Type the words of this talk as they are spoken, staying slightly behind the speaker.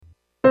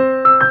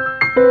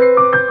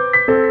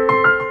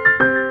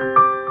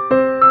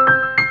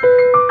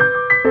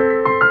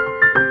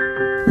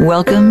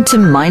Welcome to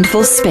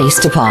Mindful Space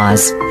to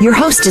Pause. Your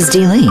host is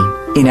Dee Lee.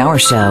 In our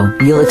show,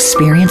 you'll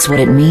experience what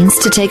it means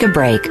to take a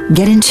break,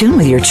 get in tune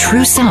with your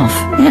true self,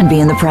 and be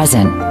in the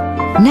present.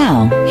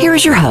 Now, here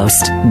is your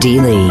host, Dee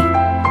Lee.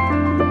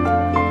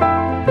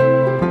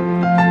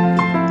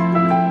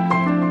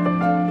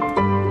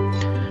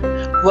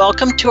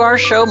 Welcome to our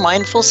show,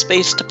 Mindful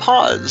Space to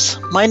Pause.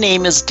 My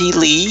name is Dee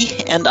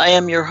Lee, and I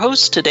am your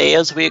host today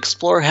as we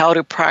explore how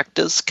to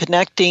practice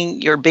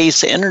connecting your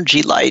base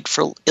energy light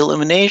for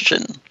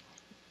illumination.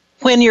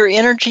 When your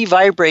energy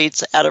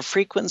vibrates at a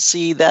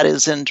frequency that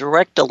is in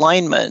direct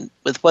alignment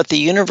with what the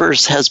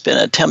universe has been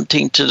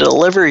attempting to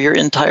deliver your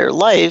entire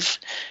life,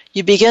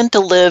 you begin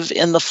to live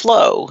in the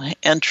flow,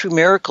 and true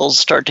miracles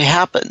start to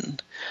happen.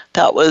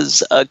 That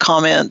was a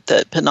comment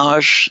that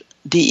Panache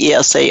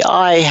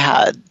DESAI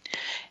had.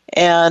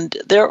 And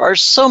there are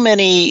so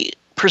many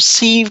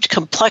perceived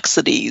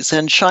complexities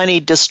and shiny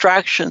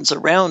distractions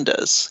around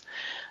us.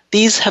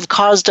 These have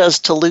caused us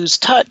to lose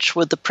touch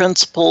with the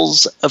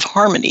principles of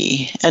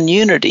harmony and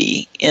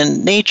unity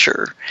in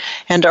nature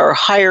and our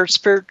higher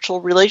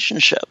spiritual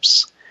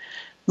relationships.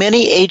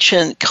 Many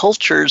ancient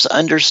cultures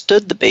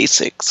understood the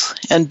basics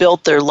and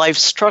built their life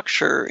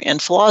structure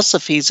and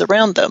philosophies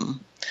around them.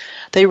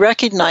 They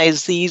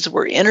recognized these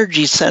were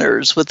energy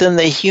centers within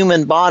the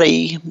human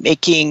body,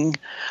 making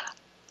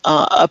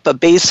up a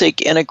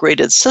basic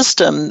integrated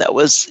system that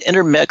was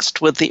intermixed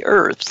with the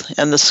earth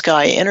and the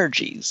sky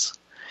energies.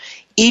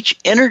 Each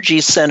energy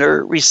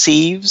center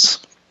receives,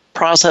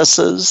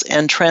 processes,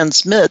 and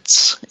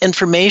transmits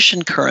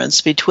information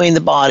currents between the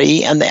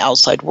body and the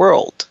outside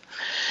world.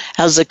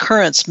 As the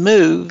currents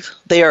move,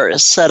 they are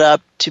set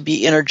up to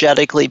be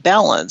energetically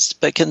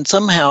balanced, but can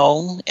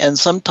somehow and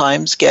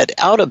sometimes get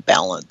out of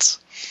balance.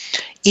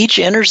 Each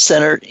energy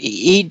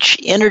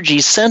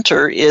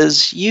center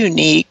is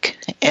unique,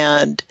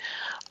 and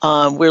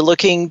we're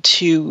looking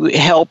to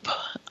help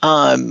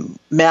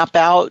map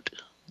out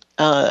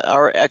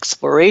our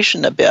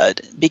exploration a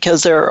bit,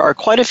 because there are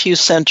quite a few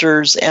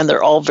centers and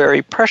they're all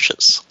very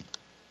precious.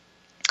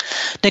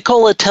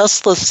 Nikola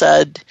Tesla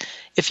said,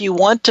 "If you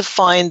want to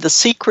find the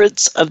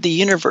secrets of the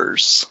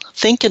universe,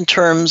 think in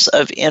terms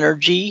of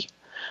energy,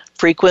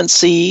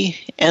 frequency,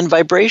 and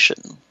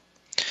vibration."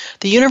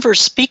 The universe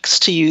speaks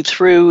to you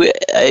through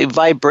a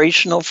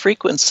vibrational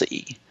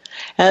frequency,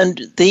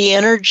 and the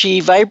energy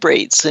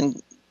vibrates and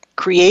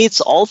creates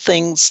all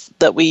things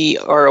that we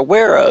are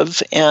aware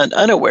of and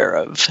unaware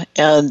of.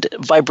 And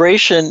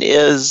vibration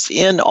is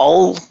in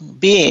all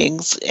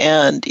beings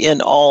and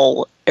in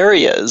all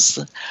areas,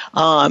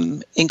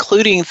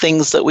 including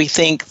things that we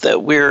think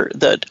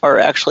that are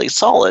actually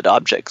solid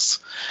objects.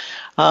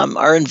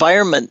 Our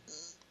environment,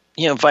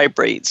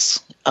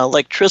 vibrates.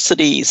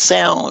 Electricity,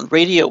 sound,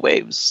 radio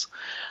waves.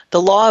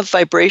 The law of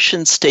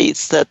vibration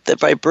states that the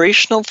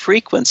vibrational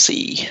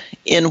frequency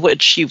in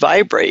which you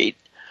vibrate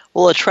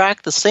will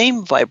attract the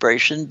same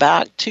vibration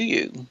back to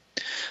you.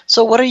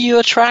 So what are you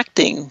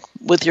attracting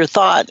with your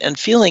thought and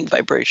feeling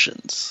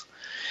vibrations?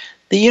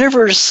 The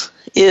universe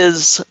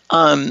is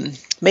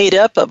made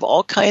up of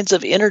all kinds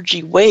of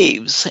energy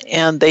waves,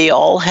 and they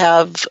all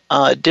have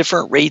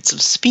different rates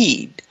of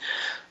speed.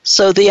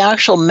 So the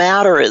actual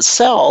matter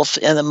itself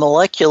and the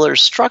molecular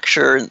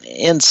structure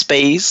in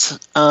space,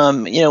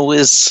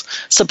 is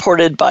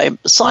supported by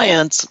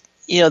science,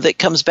 that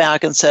comes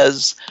back and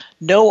says,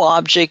 no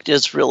object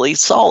is really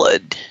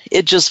solid.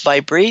 It just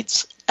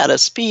vibrates at a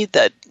speed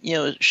that,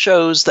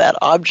 shows that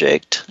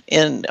object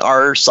in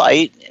our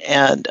sight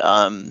and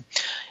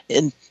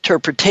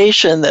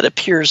interpretation that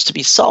appears to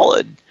be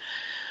solid.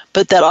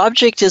 But that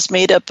object is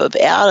made up of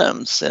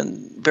atoms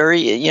and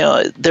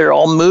they're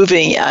all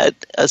moving at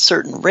a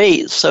certain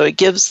rate. So it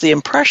gives the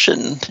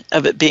impression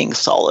of it being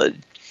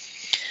solid.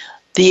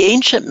 The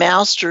ancient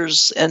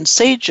masters and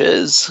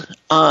sages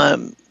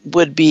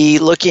would be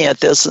looking at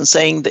this and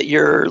saying that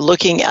you're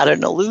looking at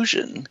an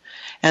illusion,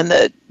 and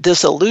that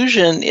this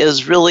illusion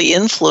is really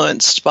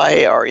influenced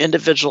by our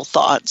individual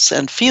thoughts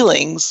and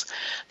feelings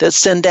that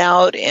send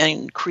out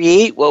and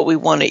create what we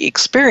want to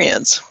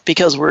experience,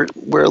 because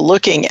we're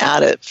looking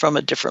at it from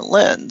a different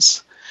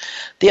lens.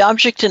 The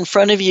object in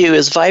front of you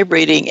is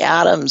vibrating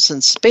atoms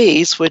in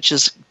space, which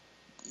is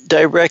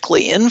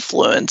directly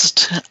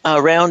influenced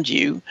around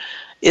you,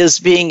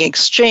 is being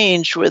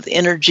exchanged with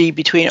energy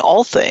between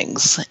all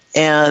things.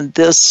 And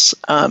this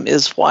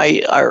is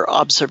why our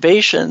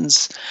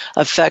observations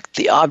affect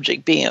the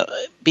object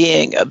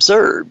being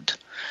observed.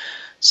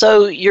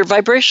 So your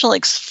vibrational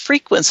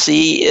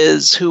frequency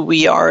is who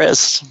we are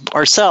as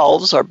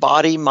ourselves, our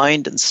body,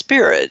 mind, and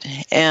spirit.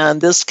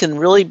 And this can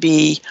really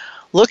be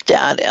looked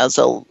at as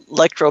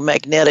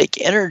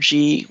electromagnetic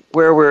energy,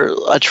 where we're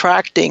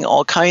attracting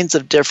all kinds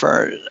of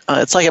different,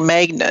 it's like a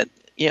magnet,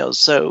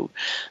 so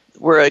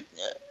we're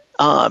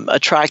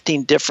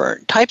attracting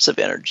different types of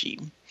energy.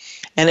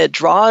 And it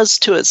draws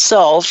to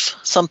itself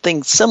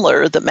something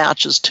similar that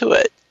matches to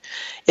it.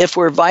 If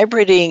we're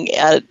vibrating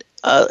at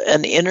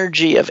an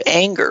energy of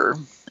anger,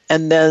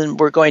 and then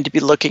we're going to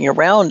be looking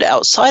around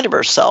outside of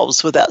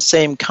ourselves with that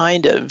same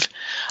kind of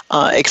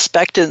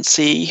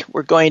expectancy.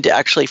 We're going to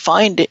actually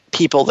find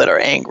people that are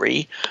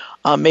angry,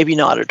 maybe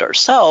not at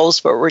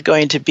ourselves, but we're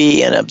going to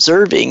be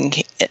observing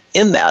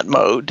in that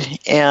mode,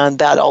 and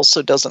that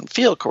also doesn't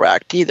feel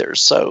correct either.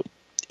 So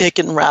it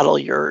can rattle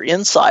your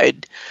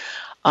inside.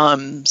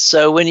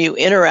 So when you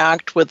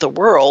interact with the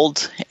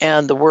world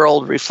and the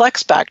world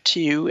reflects back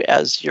to you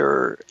as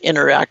you're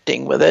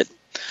interacting with it,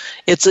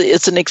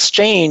 it's an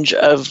exchange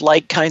of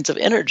like kinds of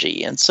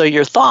energy. And so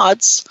your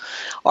thoughts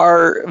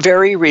are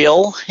very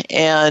real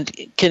and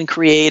can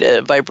create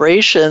a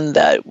vibration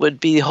that would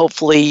be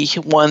hopefully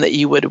one that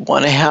you would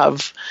want to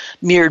have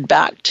mirrored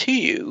back to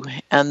you.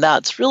 And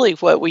that's really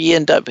what we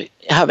end up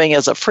having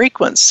as a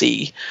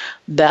frequency,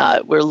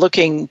 that we're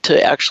looking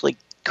to actually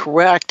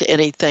correct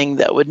anything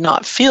that would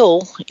not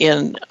feel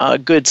in a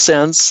good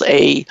sense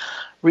a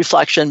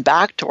reflection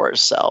back to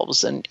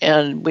ourselves.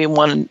 And we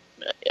want to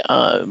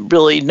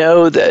really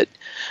know that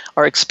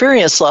our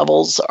experience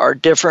levels are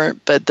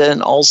different, but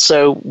then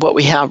also what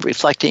we have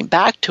reflecting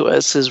back to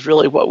us is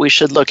really what we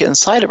should look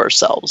inside of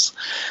ourselves.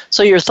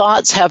 So your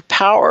thoughts have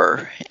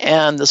power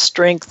and the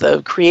strength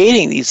of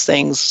creating these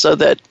things, so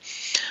that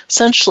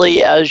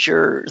essentially as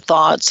your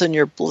thoughts and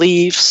your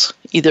beliefs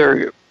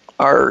either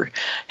are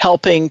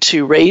helping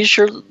to raise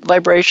your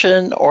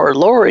vibration or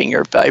lowering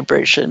your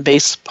vibration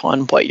based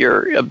upon what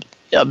you're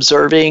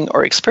observing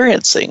or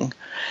experiencing.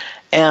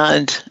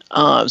 And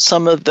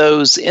some of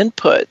those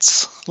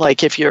inputs,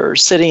 like if you're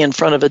sitting in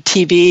front of a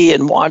TV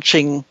and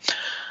watching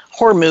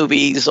horror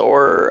movies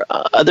or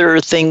other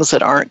things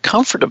that aren't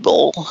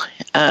comfortable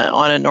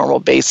on a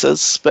normal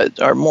basis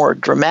but are more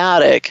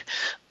dramatic,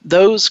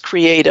 those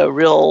create a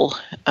real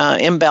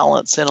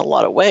imbalance in a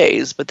lot of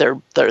ways, but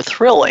they're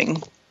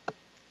thrilling.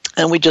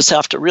 And we just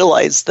have to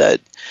realize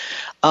that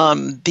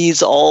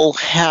these all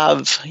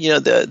have,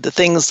 the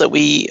things that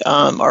we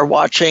are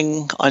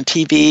watching on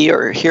TV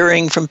or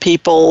hearing from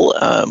people,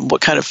 what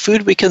kind of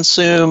food we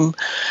consume,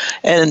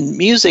 and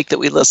music that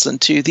we listen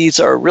to. These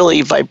are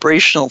really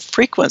vibrational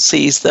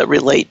frequencies that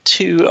relate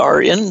to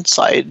our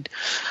inside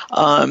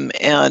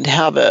and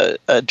have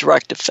a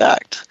direct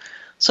effect.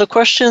 So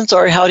questions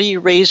are, how do you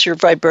raise your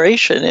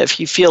vibration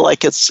if you feel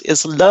like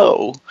it's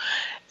low?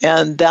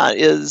 And that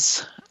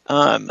is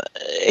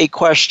a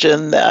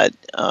question that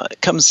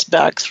comes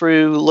back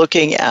through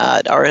looking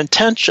at our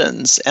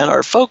intentions and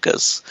our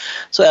focus.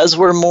 So as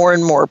we're more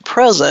and more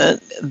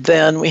present,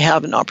 then we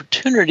have an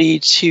opportunity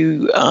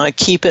to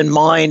keep in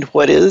mind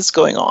what is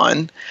going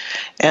on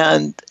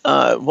and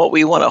what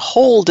we want to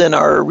hold in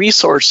our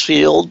resource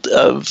field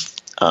of,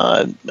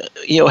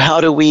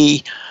 how do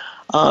we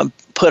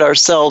put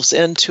ourselves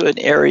into an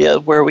area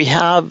where we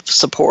have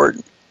support.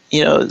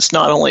 It's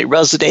not only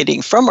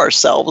resonating from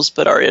ourselves,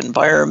 but our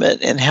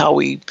environment and how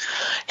we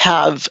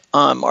have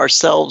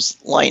ourselves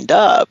lined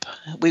up.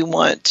 We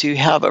want to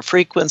have a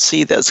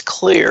frequency that's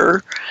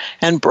clear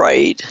and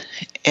bright,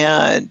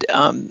 and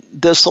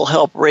this will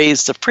help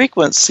raise the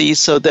frequency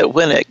so that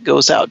when it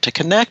goes out to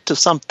connect to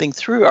something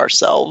through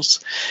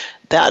ourselves,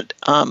 that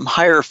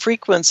higher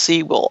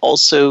frequency will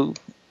also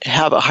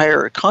have a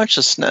higher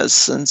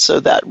consciousness, and so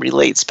that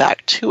relates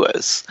back to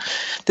us.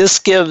 This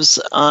gives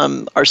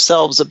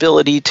ourselves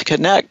ability to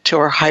connect to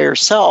our higher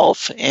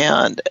self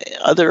and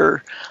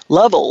other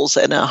levels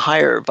in a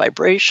higher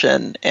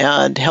vibration,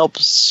 and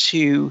helps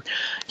to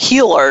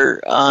heal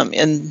our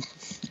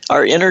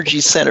energy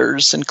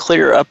centers and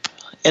clear up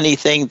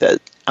anything that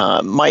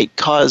might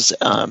cause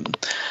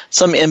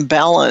some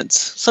imbalance.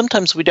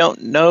 Sometimes we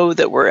don't know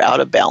that we're out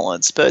of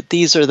balance, but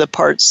these are the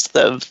parts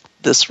of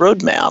this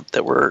roadmap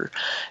that we're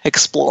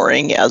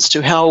exploring as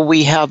to how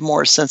we have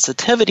more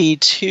sensitivity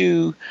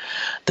to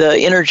the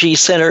energy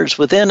centers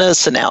within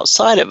us and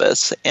outside of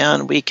us,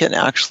 and we can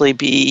actually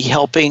be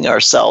helping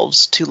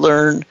ourselves to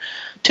learn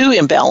to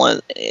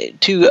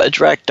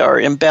direct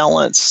our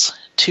imbalance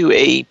to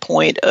a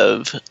point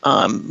of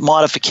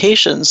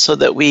modification so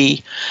that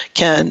we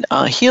can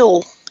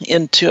heal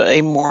into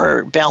a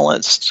more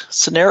balanced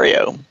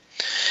scenario.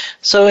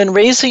 So in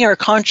raising our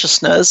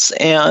consciousness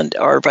and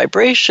our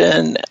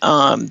vibration,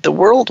 the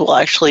world will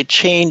actually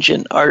change,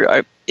 and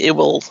it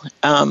will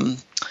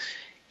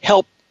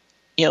help.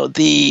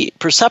 The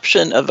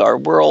perception of our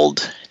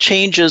world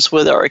changes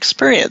with our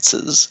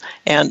experiences,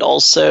 and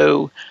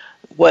also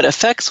what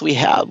effects we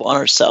have on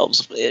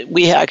ourselves.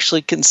 We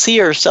actually can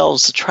see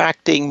ourselves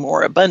attracting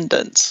more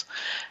abundance,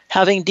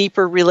 having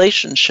deeper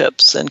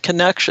relationships and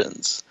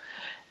connections.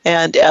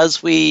 And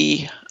as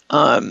we,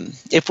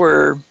 if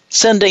we're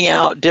sending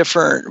out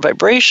different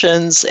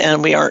vibrations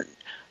and we aren't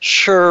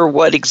sure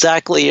what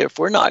exactly, if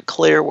we're not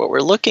clear what we're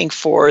looking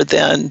for,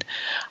 then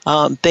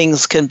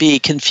things can be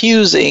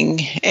confusing,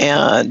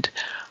 and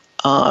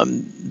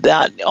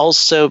that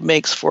also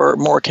makes for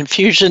more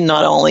confusion,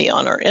 not only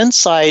on our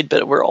inside,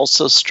 but we're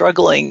also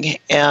struggling,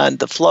 and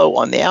the flow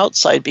on the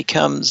outside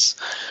becomes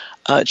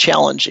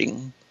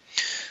challenging.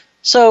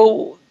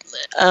 So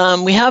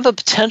we have a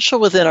potential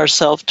within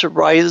ourselves to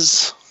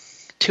rise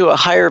to a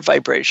higher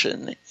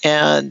vibration,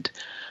 and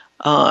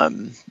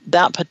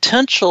that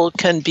potential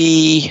can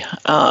be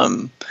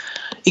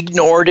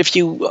ignored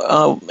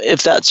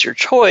if that's your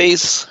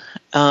choice,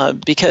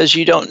 because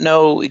you don't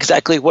know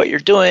exactly what you're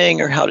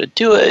doing or how to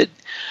do it.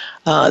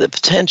 The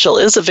potential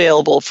is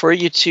available for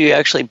you to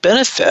actually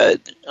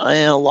benefit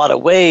in a lot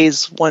of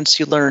ways once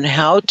you learn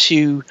how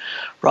to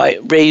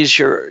raise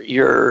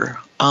your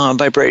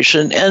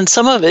vibration, and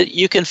some of it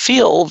you can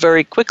feel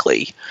very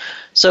quickly.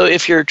 So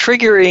if you're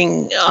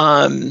triggering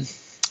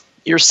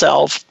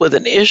yourself with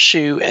an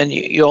issue and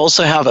you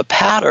also have a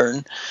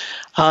pattern,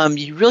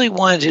 you really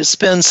want to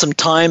spend some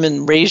time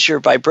and raise your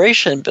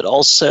vibration, but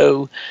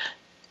also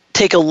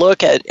take a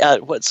look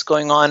at what's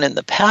going on in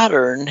the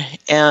pattern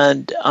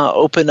and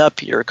open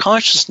up your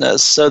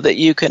consciousness so that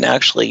you can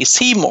actually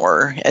see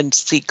more and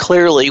see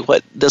clearly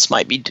what this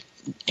might be,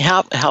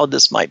 how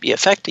this might be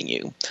affecting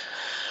you.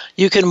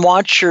 You can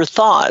watch your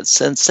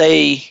thoughts and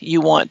say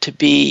you want to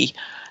be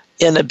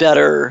in a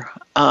better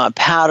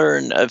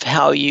pattern of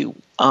how you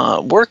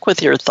work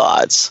with your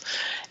thoughts.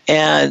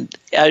 And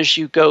as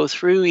you go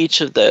through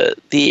each of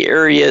the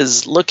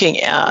areas looking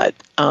at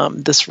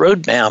this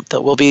roadmap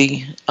that we'll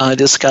be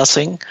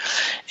discussing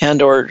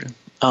and or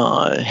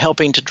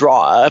helping to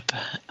draw up,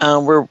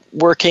 we're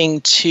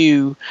working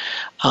to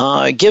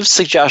give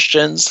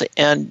suggestions,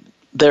 and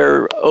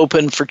they're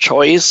open for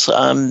choice.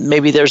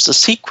 Maybe there's a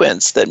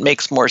sequence that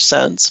makes more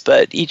sense,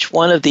 but each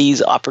one of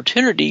these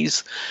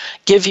opportunities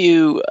give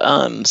you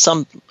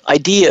some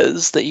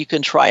ideas that you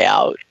can try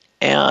out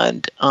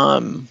and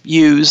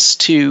use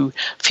to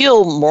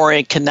feel more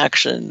in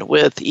connection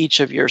with each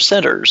of your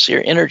centers,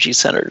 your energy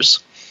centers.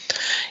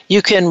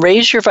 You can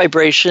raise your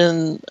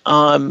vibration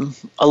a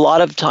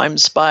lot of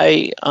times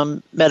by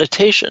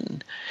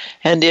meditation.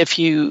 And if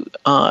you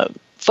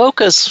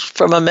focus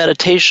from a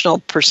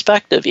meditational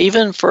perspective,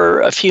 even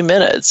for a few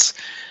minutes,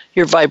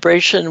 your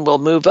vibration will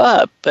move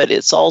up, but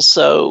it's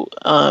also,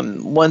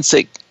 once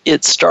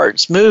it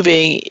starts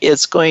moving,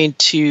 it's going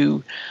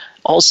to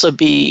also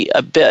be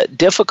a bit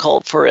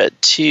difficult for it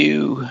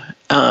to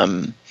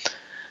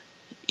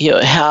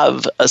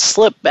have a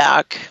slip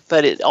back,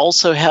 but it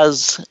also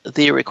has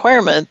the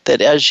requirement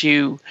that as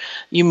you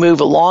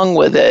move along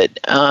with it,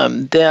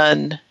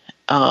 then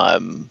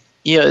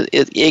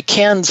it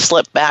can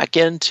slip back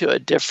into a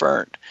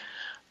different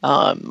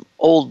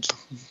old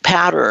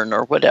pattern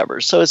or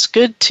whatever. So it's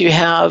good to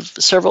have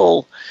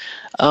several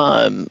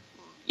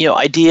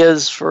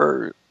ideas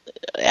for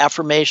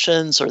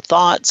affirmations or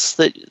thoughts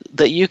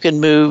that you can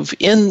move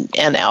in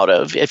and out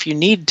of if you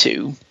need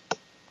to,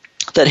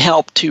 that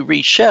help to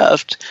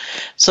reshift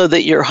so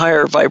that your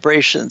higher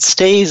vibration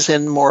stays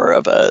in more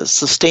of a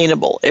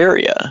sustainable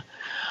area.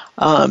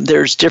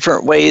 There's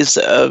different ways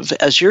of,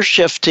 as you're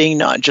shifting,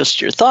 not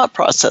just your thought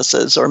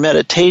processes or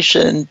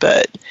meditation,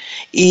 but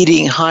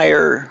eating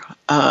higher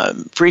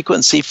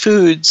frequency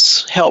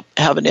foods help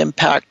have an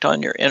impact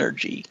on your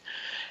energy.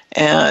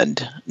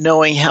 And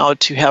knowing how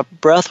to have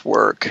breath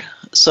work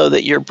so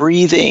that your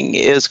breathing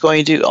is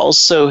going to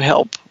also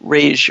help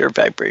raise your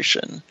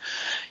vibration.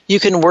 You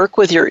can work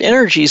with your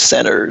energy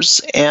centers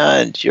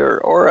and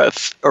your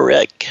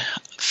auric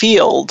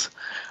field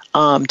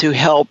to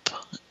help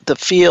the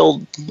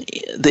field,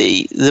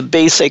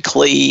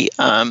 basically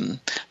the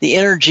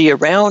energy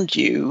around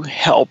you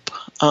help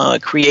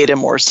create a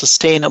more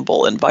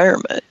sustainable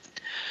environment.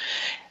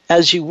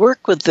 As you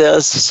work with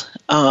this,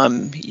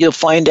 you'll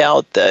find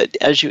out that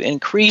as you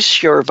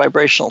increase your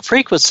vibrational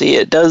frequency,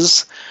 it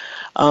does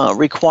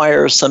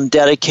require some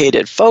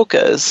dedicated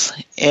focus.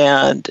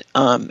 And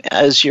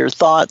as your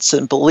thoughts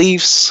and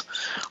beliefs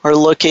are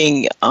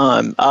looking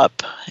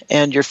up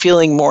and you're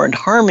feeling more in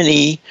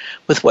harmony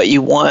with what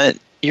you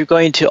want, you're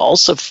going to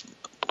also,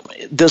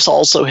 this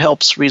also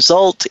helps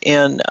result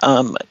in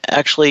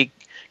actually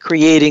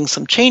creating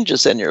some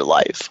changes in your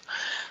life.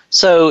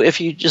 So if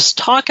you just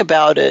talk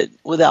about it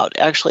without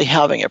actually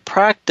having a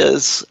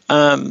practice,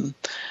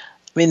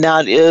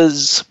 that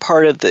is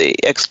part of the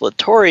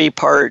exploratory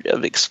part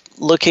of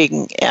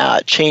looking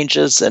at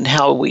changes and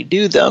how we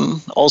do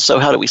them, also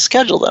how do we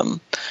schedule them,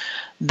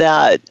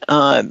 that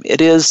it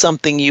is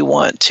something you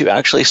want to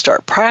actually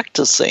start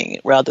practicing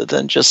rather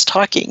than just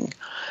talking.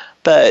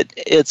 But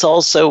it's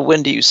also,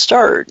 when do you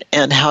start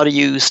and how do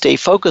you stay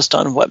focused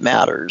on what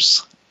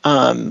matters?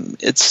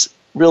 It's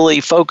really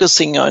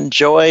focusing on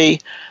joy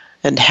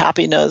and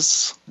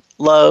happiness,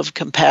 love,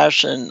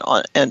 compassion,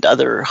 and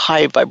other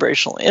high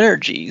vibrational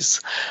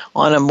energies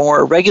on a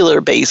more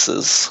regular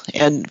basis,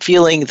 and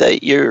feeling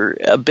that your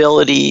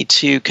ability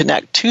to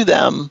connect to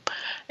them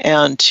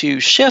and to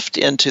shift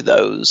into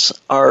those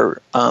are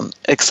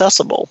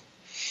accessible.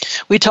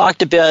 We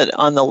talked a bit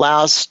on the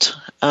last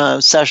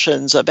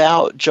sessions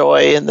about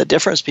joy and the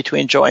difference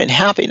between joy and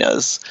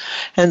happiness.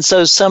 And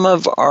so some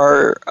of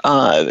our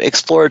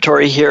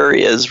exploratory here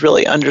is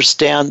really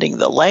understanding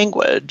the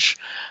language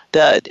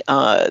that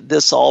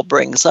this all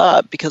brings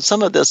up, because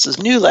some of this is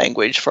new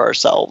language for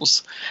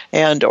ourselves,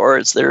 and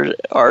or there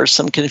are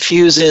some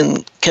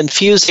confusing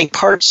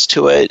parts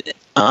to it,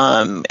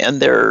 and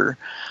they're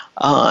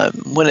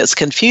When it's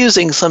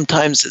confusing,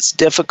 sometimes it's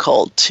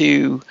difficult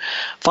to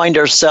find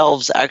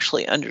ourselves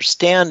actually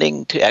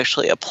understanding to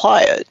actually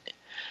apply it.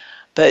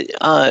 But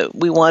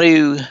we want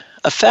to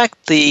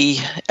affect the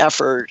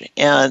effort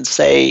and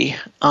say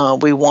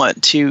we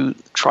want to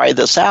try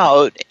this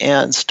out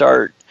and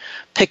start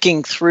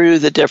picking through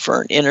the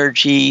different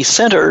energy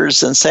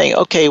centers and saying,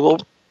 okay,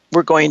 well,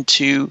 we're going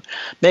to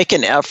make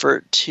an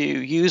effort to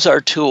use our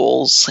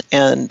tools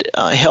and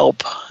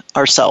help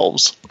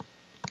ourselves.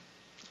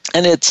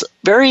 And it's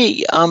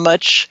very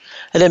much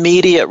an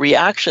immediate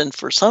reaction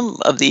for some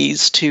of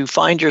these to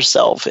find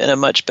yourself in a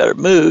much better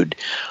mood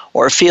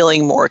or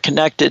feeling more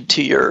connected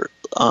to your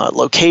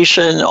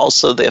location,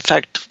 also the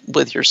effect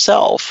with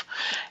yourself.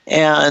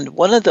 And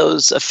one of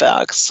those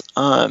effects,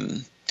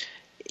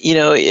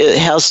 it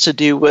has to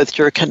do with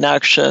your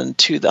connection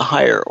to the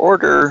higher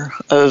order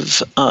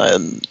of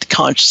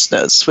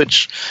consciousness,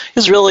 which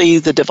is really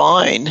the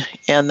divine,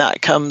 and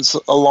that comes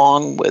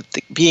along with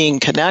being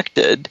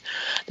connected.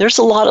 There's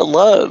a lot of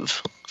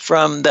love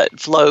that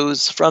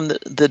flows from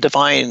the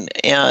divine,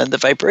 and the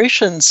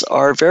vibrations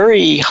are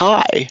very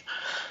high.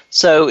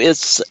 So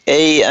it's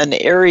an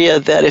area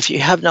that if you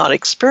have not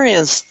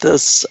experienced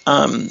this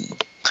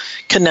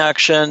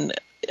connection,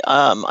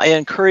 I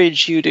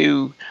encourage you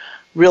to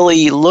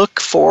really look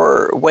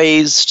for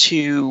ways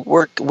to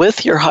work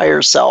with your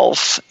higher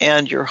self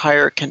and your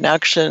higher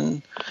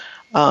connections,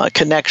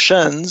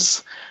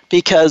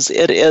 because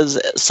it is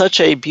such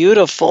a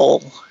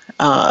beautiful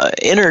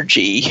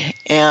energy,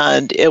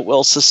 and it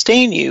will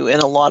sustain you in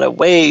a lot of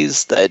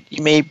ways that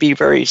you may be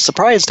very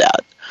surprised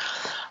at.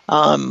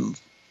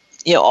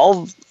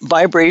 All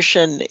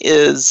vibration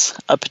is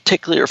a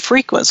particular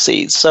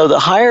frequency. So the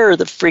higher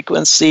the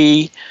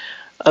frequency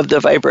of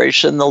the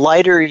vibration, the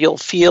lighter you'll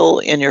feel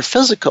in your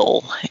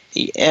physical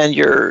and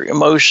your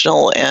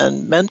emotional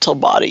and mental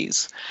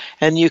bodies.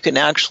 And you can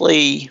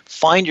actually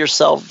find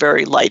yourself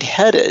very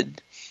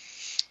lightheaded,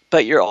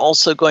 but you're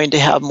also going to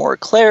have more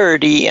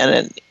clarity,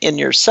 and in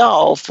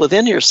yourself,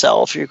 within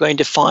yourself, you're going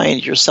to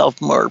find yourself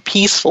more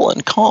peaceful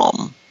and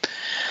calm.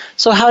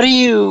 So how do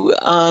you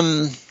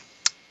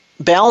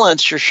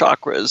balance your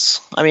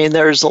chakras? I mean,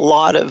 there's a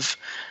lot of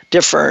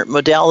different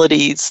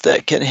modalities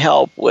that can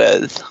help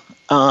with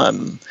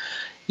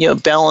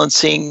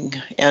balancing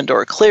and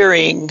or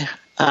clearing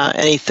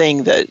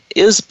anything that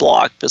is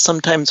blocked, but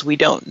sometimes we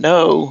don't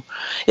know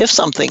if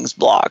something's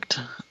blocked,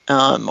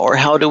 or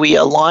how do we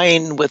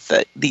align with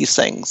these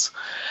things.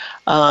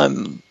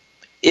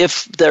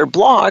 If they're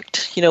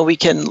blocked, we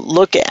can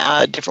look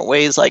at different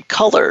ways like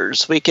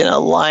colors. We can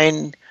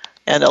align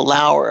and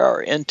allow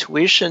our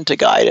intuition to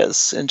guide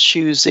us in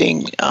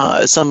choosing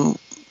some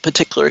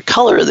particular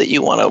color that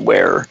you want to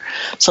wear.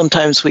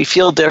 Sometimes we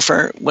feel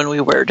different when we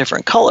wear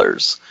different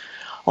colors.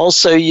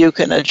 Also, you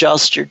can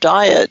adjust your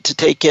diet to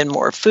take in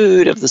more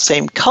food of the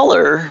same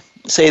color.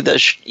 Say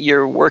that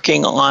you're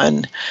working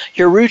on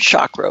your root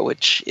chakra,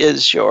 which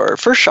is your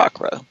first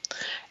chakra,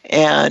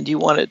 and you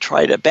want to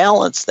try to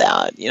balance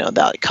that.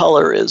 That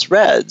color is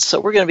red.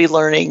 So we're going to be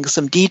learning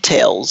some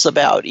details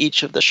about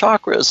each of the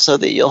chakras so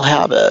that you'll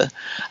have an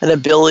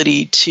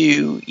ability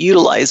to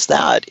utilize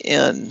that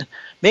in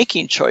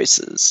making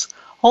choices.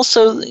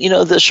 Also,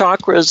 the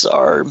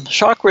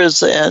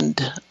chakras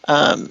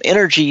and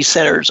energy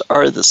centers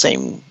are the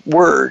same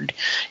word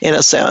in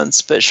a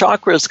sense, but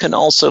chakras can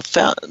also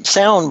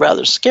sound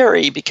rather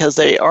scary because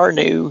they are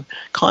new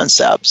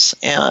concepts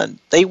and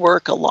they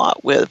work a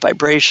lot with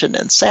vibration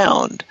and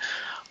sound.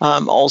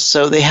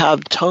 Also, they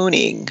have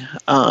toning.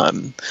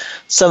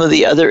 Some of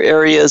the other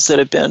areas that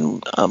have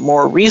been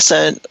more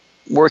recent,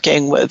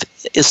 working with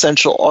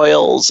essential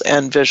oils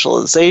and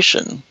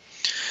visualization.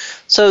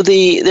 So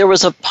there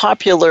was a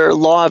popular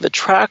law of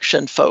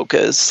attraction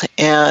focus,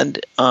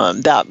 and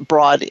that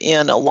brought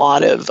in a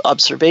lot of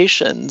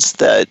observations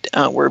that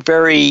were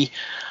very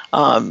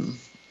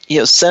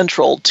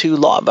central to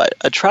law of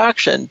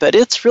attraction, but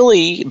it's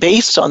really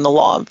based on the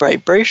law of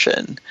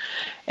vibration.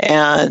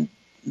 And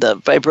the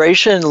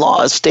vibration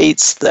law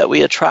states that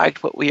we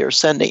attract what we are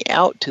sending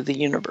out to the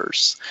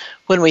universe.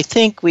 When we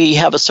think we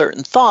have a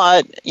certain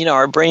thought,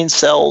 our brain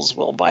cells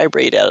will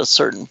vibrate at a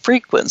certain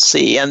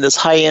frequency, and this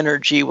high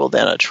energy will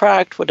then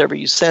attract whatever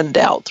you send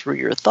out through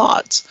your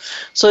thoughts.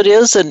 So it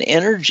is an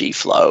energy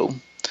flow.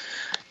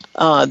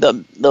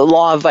 The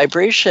law of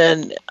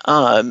vibration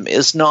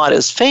is not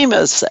as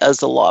famous as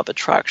the law of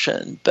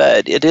attraction,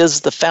 but it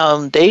is the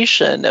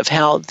foundation of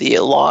how the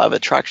law of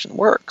attraction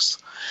works.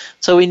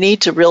 So we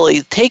need to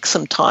really take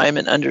some time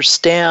and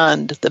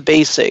understand the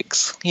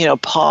basics,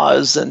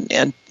 pause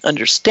and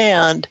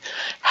understand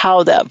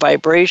how that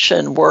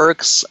vibration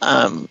works,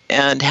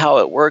 and how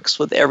it works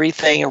with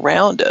everything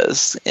around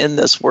us in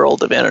this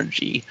world of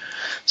energy.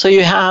 So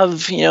you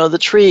have, the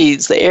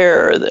trees, the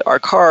air, our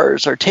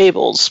cars, our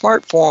tables,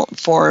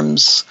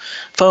 phones,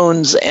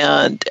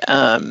 and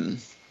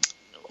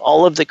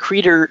all of the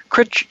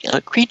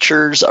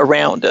creatures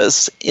around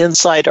us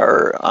inside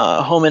our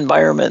home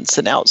environments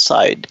and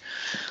outside.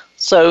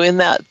 So in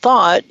that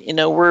thought,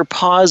 we're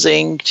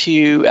pausing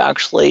to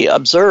actually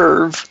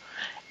observe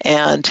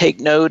and take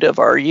note of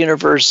our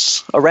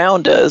universe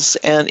around us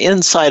and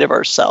inside of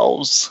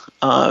ourselves,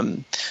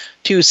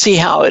 to see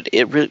how it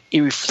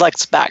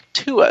reflects back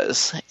to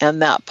us.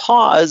 And that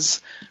pause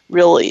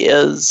really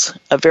is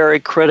a very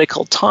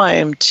critical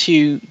time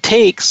to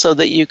take so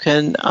that you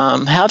can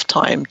have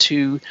time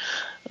to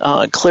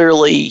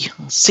clearly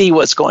see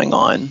what's going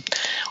on.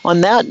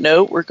 On that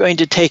note, we're going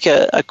to take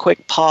a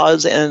quick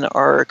pause in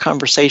our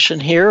conversation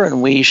here,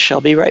 and we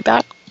shall be right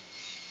back.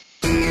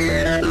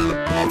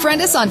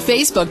 Friend us on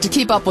Facebook to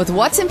keep up with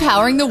what's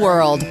empowering the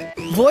world.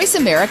 Voice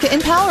America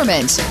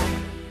Empowerment.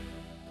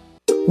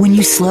 When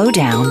you slow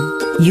down,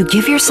 you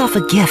give yourself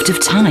a gift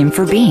of time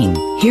for being.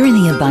 Here in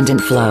the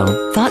abundant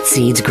flow, thought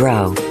seeds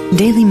grow.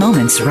 Daily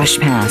moments rush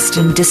past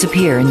and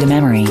disappear into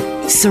memory.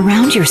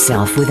 Surround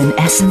yourself with an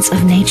essence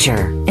of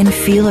nature and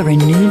feel a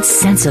renewed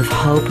sense of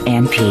hope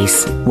and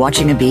peace.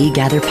 Watching a bee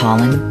gather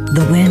pollen,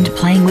 the wind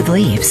playing with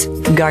leaves,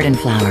 garden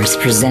flowers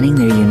presenting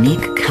their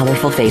unique,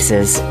 colorful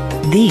faces.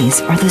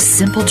 These are the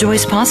simple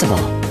joys possible.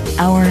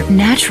 Our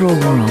natural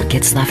world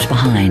gets left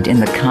behind in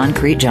the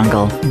concrete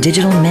jungle,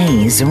 digital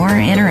maze, or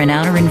inner and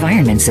outer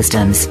environment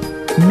systems.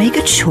 Make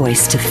a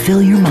choice to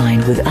fill your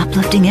mind with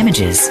uplifting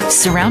images,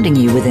 surrounding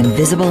you with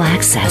invisible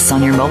access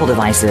on your mobile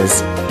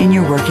devices, in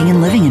your working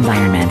and living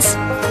environments.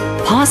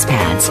 Pause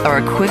pads are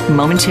a quick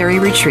momentary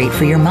retreat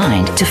for your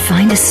mind to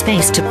find a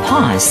space to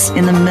pause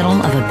in the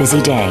middle of a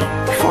busy day,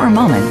 for a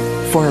moment,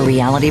 for a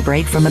reality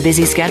break from a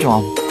busy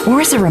schedule, or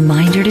as a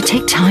reminder to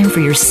take time for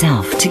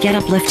yourself to get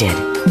uplifted.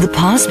 The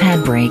pause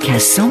pad break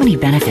has so many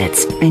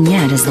benefits, and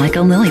yet is like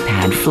a lily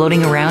pad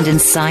floating around in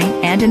sight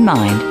and in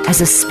mind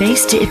as a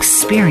space to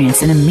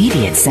experience an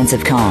immediate sense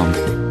of calm.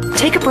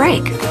 Take a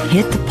break.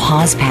 Hit the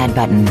pause pad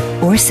button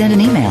or send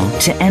an email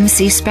to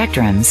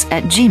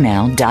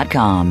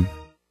mcspectrums@gmail.com.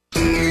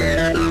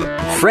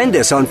 Friend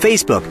us on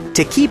Facebook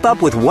to keep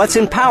up with what's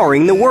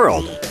empowering the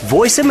world.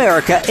 Voice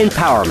America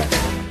Empowerment.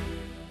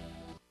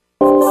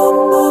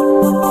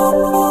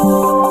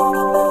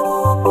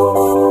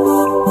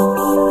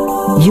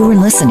 You are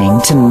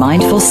listening to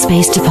Mindful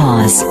Space to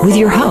Pause with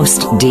your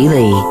host, Dee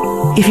Lee.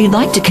 If you'd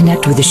like to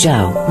connect with the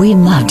show, we'd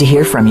love to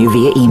hear from you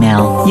via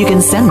email. You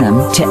can send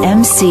them to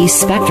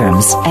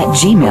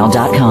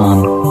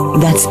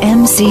mcspectrums@gmail.com. That's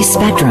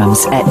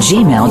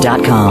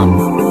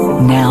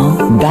mcspectrums@gmail.com.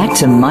 Now, back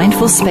to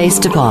Mindful Space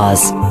to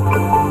Pause.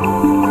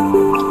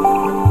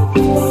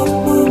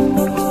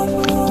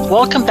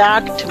 Welcome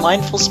back to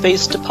Mindful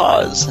Space to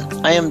Pause.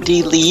 I am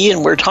Dee Lee,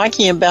 and we're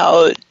talking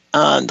about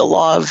the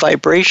law of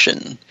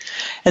vibration.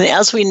 And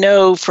as we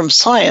know from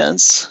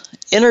science,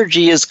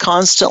 energy is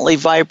constantly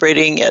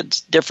vibrating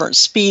at different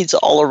speeds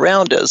all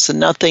around us, and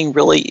nothing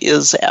really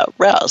is at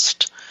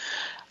rest.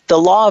 The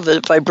law of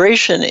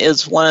vibration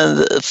is one of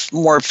the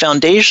more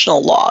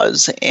foundational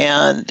laws,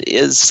 and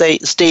is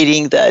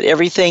stating that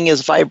everything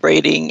is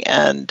vibrating,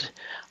 and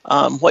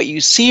what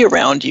you see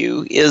around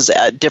you is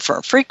at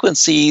different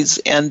frequencies,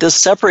 and this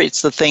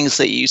separates the things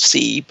that you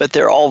see, but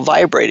they're all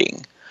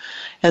vibrating.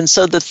 And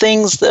so the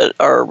things that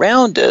are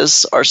around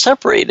us are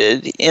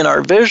separated in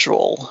our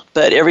visual,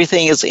 but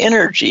everything is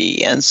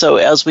energy. And so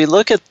as we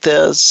look at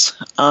this,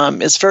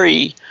 it's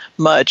very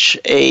much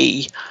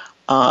a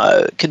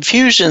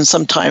confusion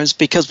sometimes,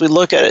 because we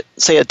look at,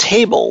 say, a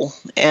table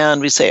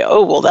and we say,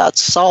 oh, well,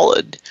 that's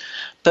solid.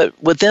 But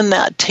within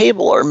that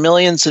table are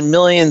millions and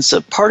millions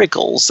of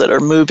particles that are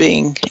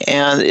moving,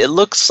 and it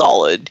looks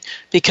solid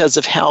because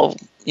of how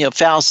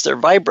fast they're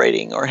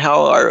vibrating, or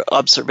how our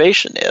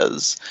observation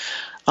is.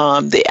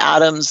 The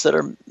atoms that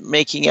are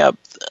making up,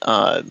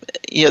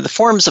 the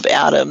forms of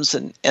atoms,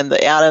 and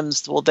the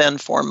atoms will then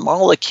form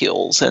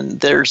molecules, and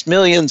there's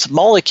millions of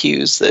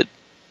molecules that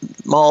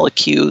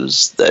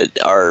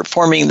are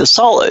forming the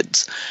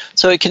solids.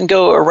 So it can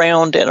go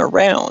around and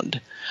around.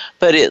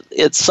 But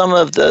it's some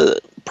of the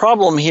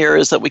problem here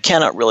is that we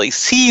cannot really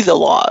see the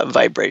law of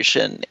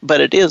vibration, but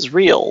it is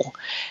real.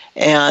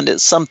 And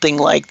it's something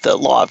like the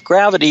law of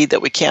gravity,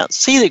 that we can't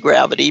see the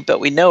gravity, but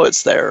we know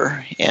it's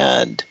there.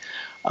 And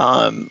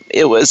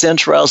it was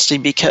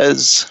interesting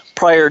because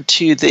prior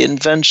to the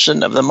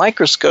invention of the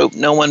microscope,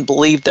 no one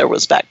believed there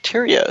was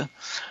bacteria.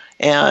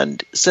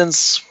 And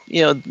since,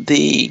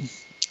 the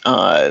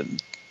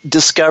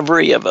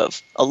discovery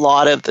of a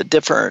lot of the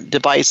different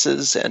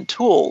devices and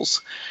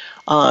tools,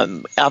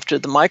 after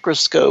the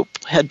microscope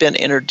had been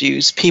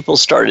introduced, people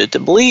started to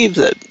believe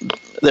that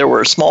there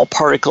were small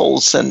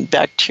particles and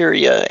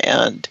bacteria,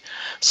 and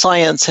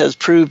science has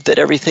proved that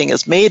everything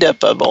is made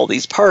up of all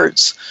these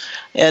parts,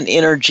 and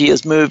energy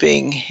is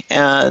moving.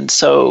 And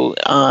so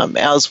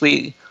as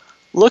we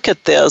look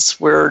at this,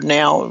 we're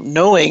now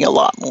knowing a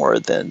lot more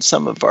than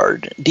some of our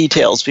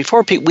details.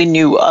 Before, we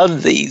knew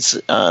of these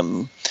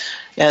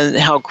and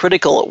how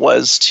critical it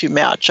was to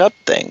match up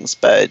things,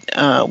 but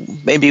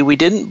maybe we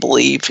didn't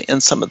believe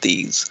in some of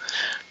these.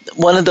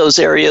 One of those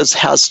areas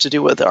has to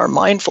do with our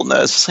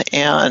mindfulness,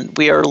 and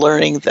we are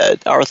learning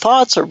that our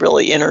thoughts are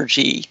really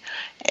energy,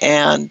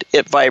 and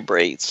it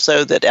vibrates.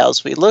 So that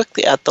as we look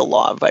at the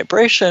law of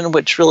vibration,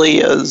 which really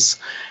is,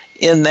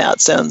 in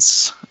that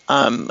sense,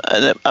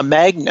 a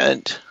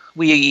magnet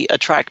we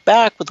attract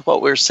back with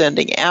what we're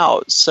sending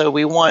out. So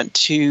we want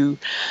to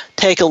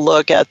take a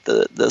look at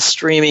the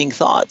streaming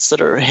thoughts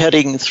that are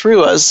heading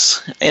through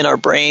us in our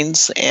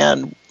brains,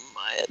 and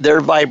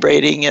they're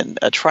vibrating and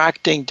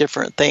attracting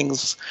different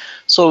things.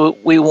 So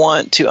we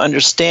want to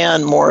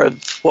understand more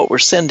of what we're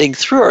sending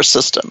through our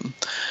system.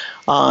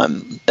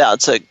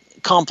 That's a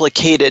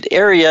complicated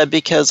area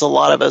because a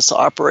lot of us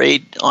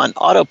operate on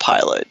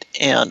autopilot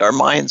and our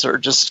minds are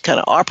just kind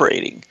of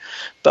operating.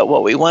 But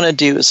what we want to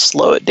do is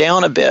slow it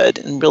down a bit,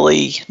 and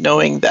really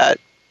knowing that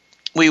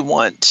we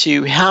want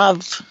to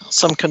have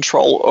some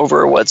control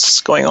over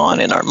what's going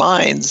on in our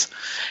minds.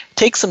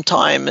 Take some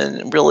time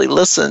and really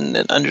listen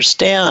and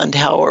understand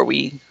how are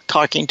we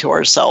talking to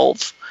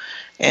ourselves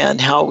and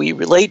how we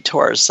relate to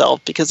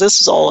ourselves, because this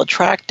is all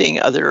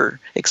attracting other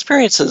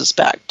experiences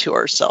back to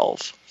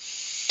ourselves.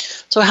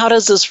 So how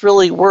does this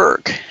really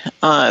work?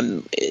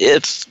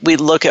 If we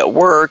look at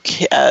work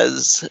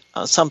as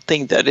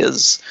something that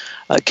is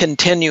a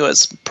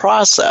continuous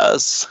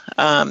process,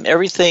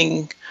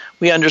 everything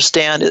we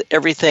understand,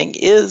 everything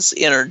is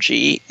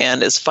energy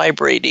and is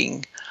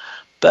vibrating,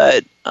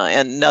 but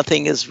and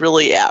nothing is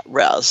really at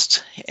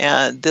rest.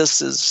 And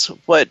this is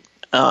what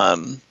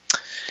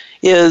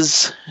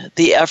is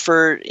the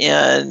effort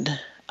in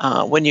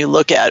when you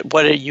look at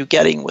what are you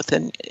getting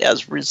within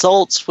as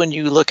results, when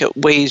you look at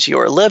ways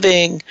you're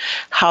living,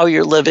 how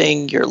you're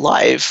living your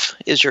life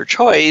is your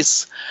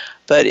choice.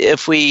 But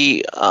if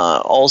we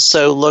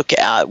also look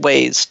at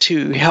ways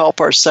to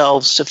help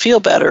ourselves to feel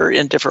better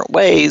in different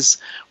ways,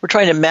 we're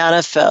trying to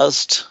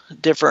manifest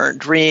different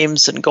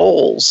dreams and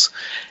goals.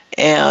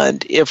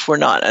 And if we're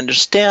not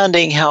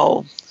understanding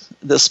how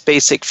this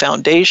basic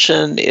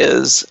foundation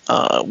is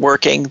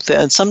working,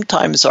 then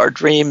sometimes our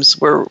dreams,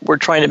 we're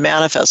trying to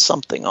manifest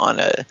something on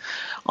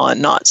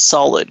not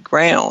solid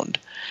ground.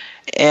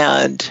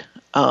 And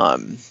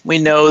we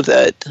know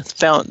that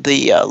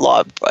the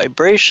law of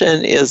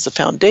vibration is the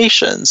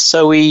foundation.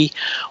 So we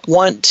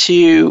want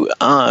to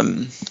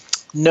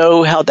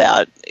know how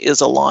that is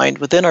aligned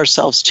within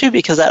ourselves too,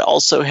 because that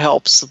also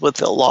helps with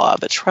the law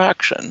of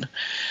attraction.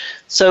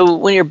 So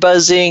when you're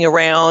buzzing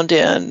around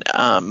and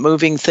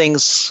moving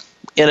things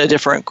in a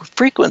different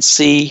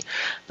frequency,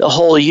 the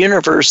whole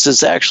universe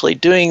is actually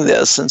doing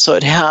this. And so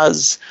it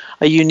has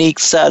a unique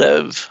set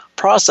of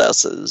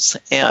processes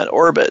and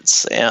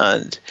orbits.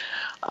 And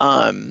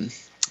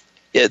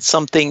it's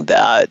something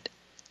that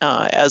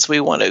as we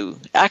want to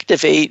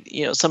activate,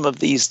 some of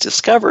these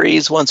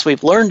discoveries, once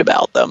we've learned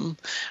about them,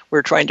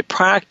 we're trying to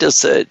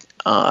practice it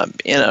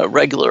in a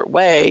regular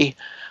way.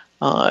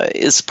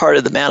 Is part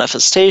of the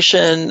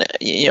manifestation.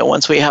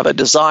 Once we have a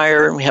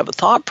desire and we have a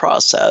thought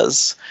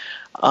process,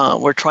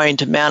 we're trying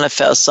to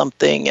manifest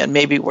something, and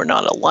maybe we're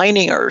not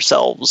aligning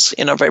ourselves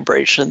in a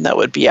vibration that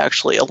would be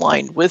actually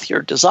aligned with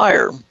your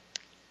desire.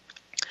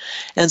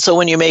 And so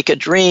when you make a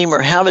dream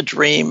or have a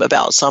dream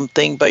about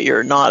something, but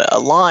you're not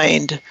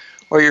aligned,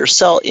 or your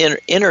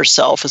inner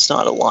self is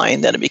not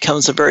aligned, then it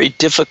becomes a very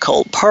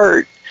difficult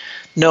part,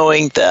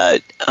 knowing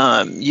that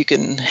you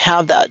can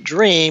have that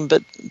dream,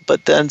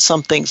 but then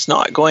something's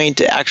not going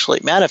to actually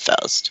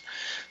manifest.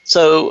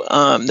 So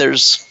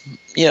there's,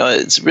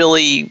 it's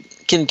really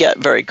can get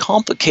very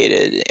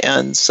complicated.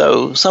 And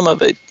so some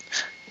of it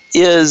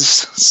is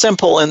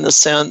simple in the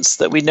sense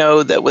that we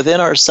know that within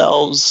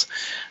ourselves,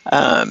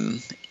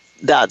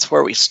 that's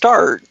where we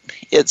start.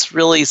 It's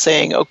really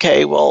saying,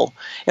 okay, well,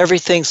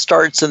 everything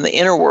starts in the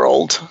inner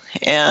world,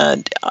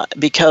 and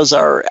because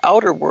our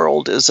outer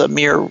world is a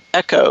mere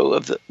echo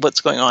of what's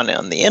going on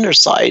the inner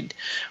side,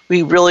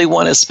 we really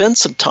want to spend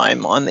some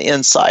time on the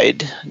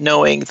inside,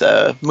 knowing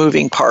the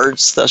moving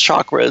parts, the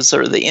chakras,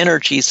 or the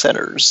energy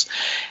centers,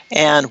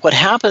 and what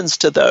happens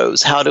to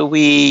those. How do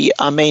we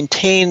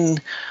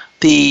maintain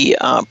the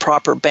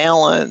proper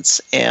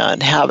balance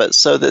and have it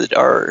so that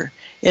our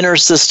inner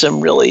system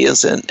really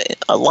is in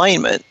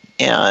alignment?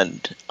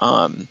 And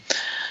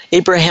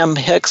Abraham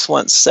Hicks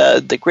once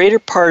said, the greater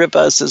part of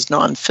us is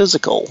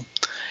non-physical.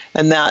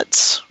 And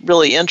that's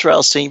really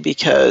interesting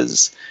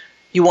because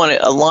you want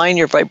to align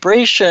your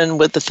vibration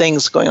with the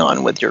things going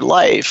on with your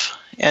life.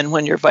 And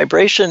when your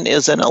vibration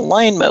is in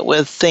alignment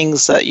with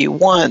things that you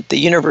want, the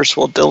universe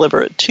will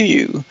deliver it to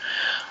you.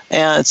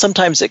 And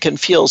sometimes it can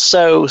feel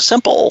so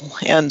simple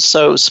and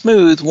so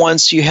smooth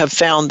once you have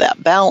found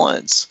that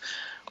balance.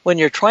 When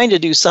you're trying to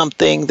do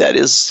something that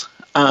is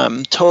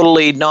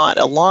totally not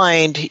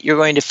aligned, you're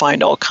going to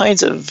find all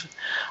kinds of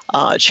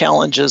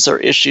challenges or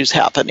issues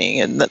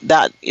happening. And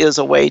that is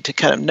a way to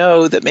kind of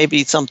know that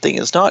maybe something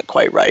is not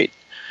quite right.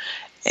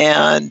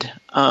 And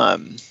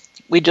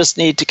we just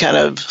need to kind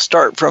of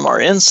start from our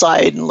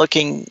inside and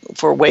looking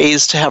for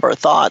ways to have our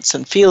thoughts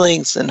and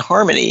feelings in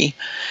harmony,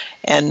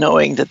 and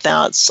knowing that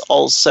that's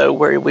also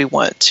where we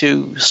want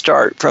to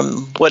start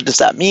from. What does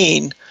that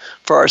mean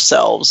for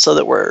ourselves, so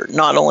that we're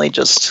not only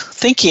just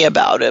thinking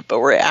about it,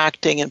 but we're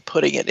acting and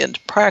putting it into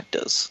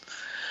practice.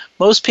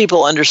 Most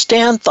people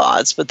understand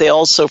thoughts, but they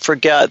also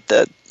forget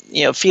that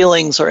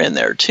feelings are in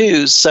there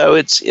too. So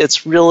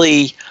it's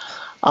really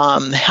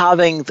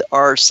having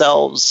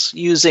ourselves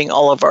using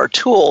all of our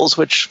tools,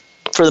 which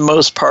for the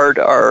most part,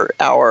 are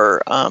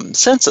our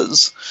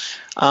senses.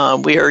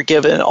 We are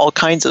given all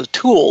kinds of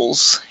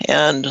tools,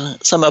 and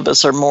some of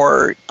us are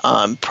more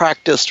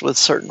practiced with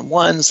certain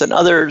ones than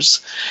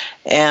others.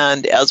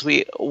 And as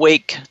we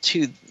awake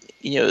to,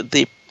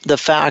 the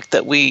fact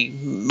that we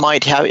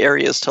might have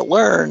areas to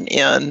learn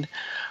in,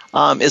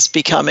 is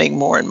becoming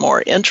more and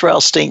more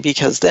interesting,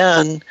 because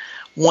then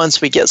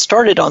once we get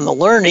started on the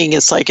learning,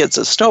 it's like it's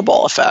a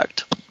snowball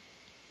effect.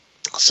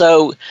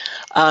 So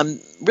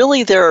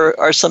really there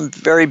are some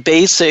very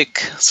basic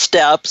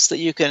steps that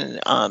you can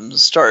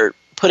start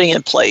putting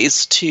in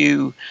place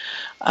to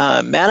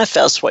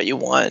manifest what you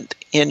want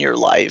in your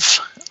life.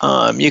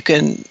 You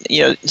can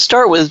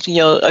start with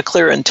a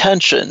clear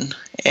intention,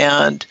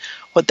 and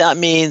what that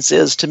means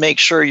is to make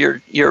sure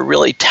you're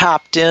really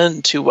tapped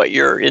into what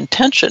your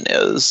intention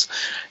is,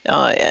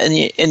 and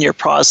in your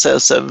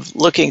process of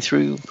looking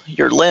through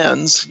your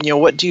lens.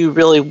 What do you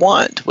really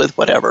want with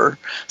whatever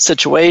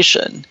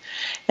situation?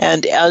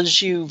 And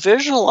as you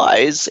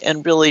visualize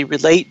and really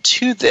relate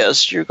to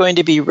this, you're going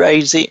to be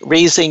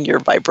raising your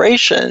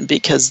vibration,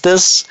 because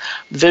this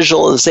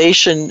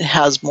visualization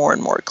has more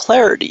and more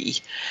clarity.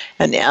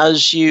 And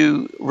as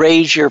you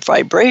raise your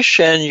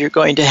vibration, you're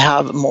going to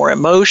have more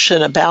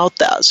emotion about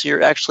that. So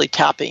you're actually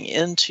tapping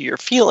into your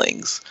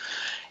feelings.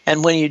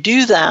 And when you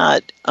do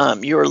that,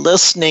 you're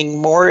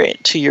listening more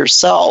to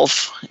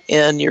yourself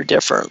in your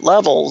different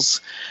levels.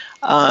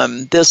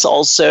 This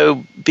also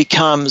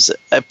becomes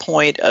a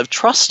point of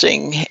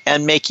trusting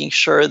and making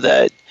sure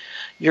that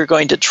you're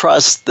going to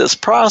trust this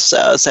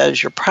process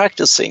as you're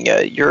practicing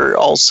it. You're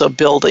also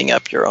building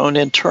up your own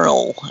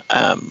internal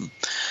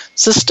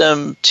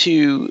system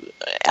to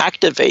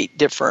activate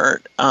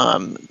different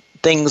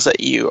things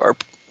that you are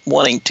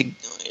wanting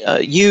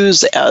to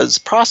use as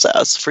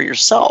process for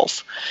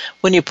yourself.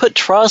 When you put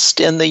trust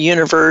in the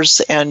universe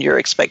and your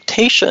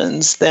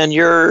expectations, then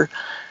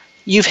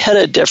you've hit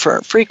a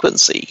different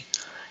frequency.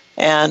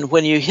 And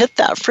when you hit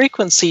that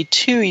frequency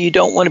too, you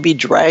don't want to be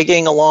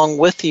dragging along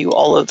with you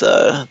all of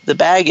the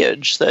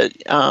baggage that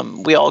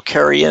we all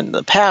carry in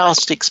the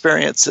past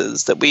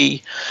experiences that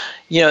we,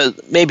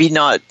 maybe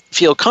not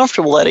feel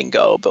comfortable letting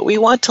go, but we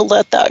want to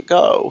let that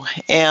go.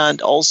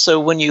 And also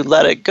when you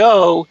let it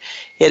go,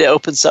 it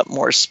opens up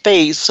more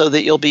space so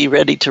that you'll be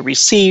ready to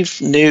receive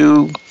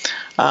new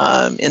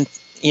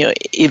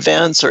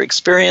events or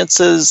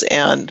experiences.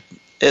 And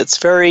it's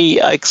very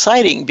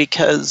exciting,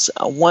 because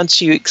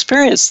once you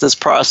experience this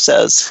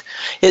process,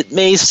 it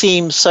may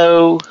seem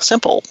so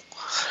simple,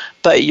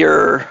 but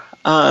you're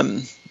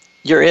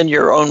in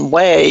your own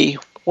way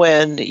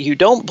when you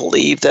don't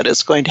believe that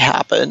it's going to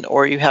happen,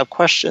 or you have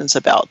questions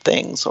about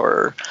things,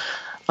 or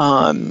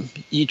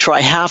you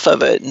try half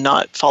of it and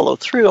not follow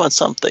through on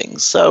something.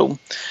 So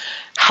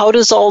how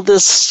does all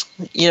this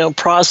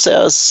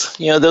process,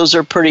 those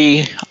are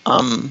pretty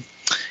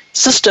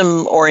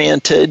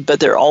system-oriented, but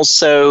they're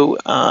also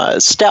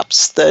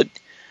steps that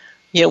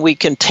we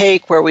can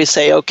take, where we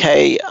say,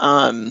 okay,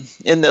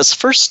 in this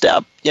first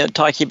step,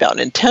 talking about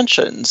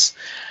intentions,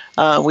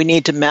 we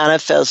need to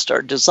manifest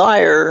our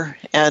desire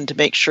and to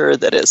make sure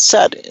that it's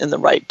set in the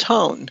right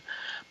tone.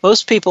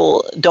 Most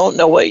people don't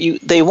know what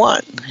they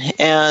want,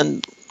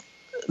 and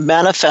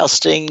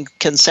manifesting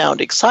can sound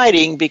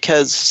exciting,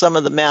 because some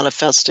of the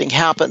manifesting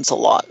happens a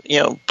lot,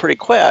 pretty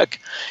quick,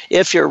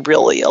 if you're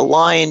really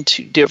aligned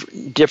to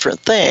different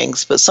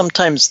things. But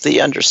sometimes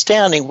the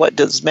understanding, what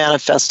does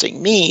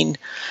manifesting mean,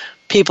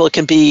 people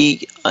can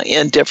be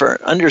in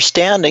different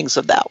understandings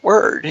of that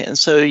word. And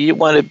so you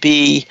want to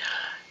be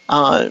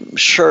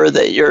sure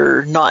that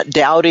you're not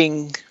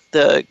doubting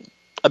the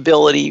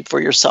ability for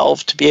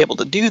yourself to be able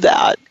to do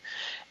that,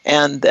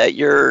 and that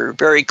you're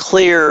very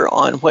clear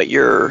on what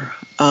your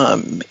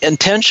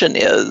intention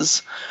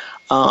is,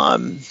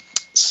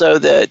 so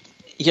that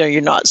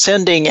you're not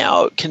sending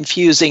out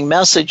confusing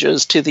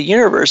messages to the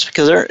universe,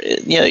 because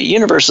the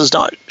universe is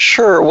not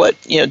sure what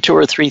 2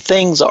 or 3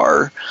 things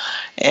are,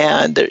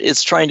 and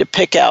it's trying to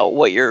pick out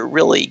what you're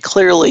really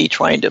clearly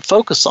trying to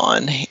focus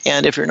on.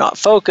 And if you're not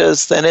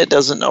focused, then it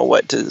doesn't know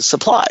what to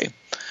supply.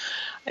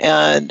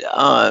 And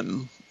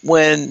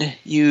when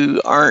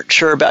you aren't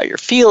sure about your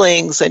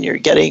feelings and you're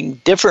getting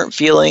different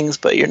feelings,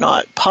 but you're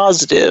not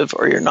positive,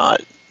 or you're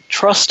not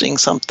trusting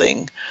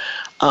something,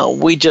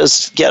 we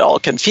just get all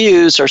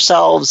confused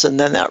ourselves, and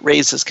then that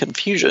raises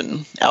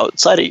confusion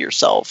outside of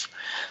yourself.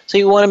 So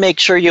you want to make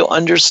sure you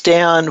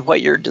understand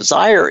what your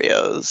desire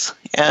is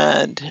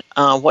and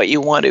what you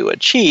want to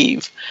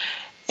achieve.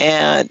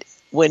 And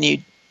when you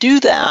do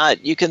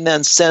that, you can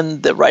then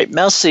send the right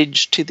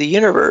message to the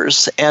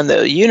universe, and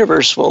the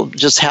universe will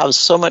just have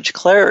so much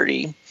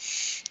clarity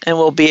and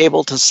will be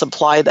able to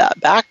supply that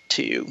back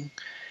to you.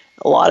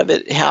 A lot of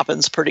it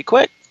happens pretty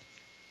quick.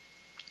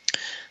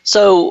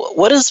 So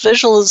what is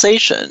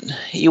visualization?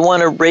 You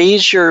want to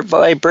raise your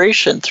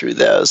vibration through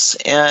this,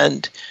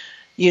 and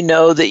you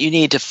know that you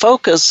need to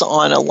focus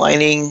on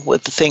aligning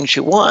with the things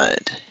you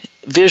want.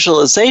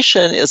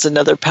 Visualization is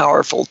another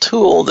powerful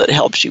tool that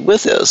helps you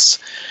with this.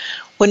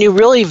 when you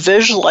really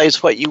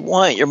visualize what you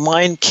want, your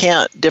mind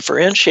can't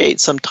differentiate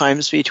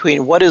sometimes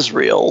between what is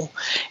real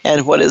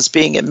and what is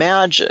being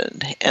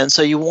imagined. And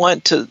so you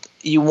want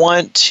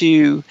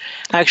to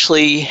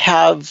actually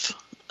have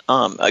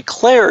a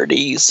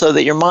clarity so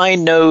that your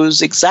mind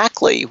knows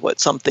exactly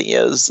what something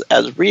is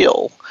as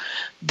real.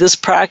 This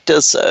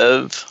practice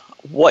of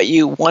what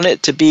you want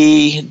it to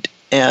be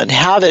and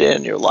have it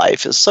in your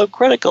life is so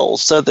critical,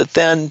 so that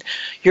then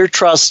you're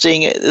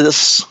trusting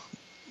this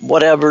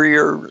whatever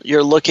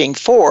you're looking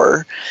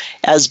for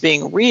as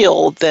being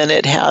real. Then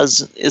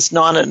it's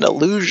not an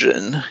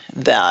illusion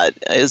that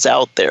is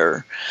out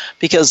there,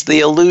 because the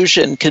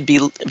illusion could be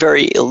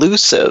very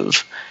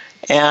elusive.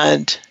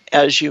 And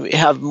as you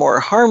have more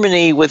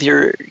harmony with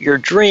your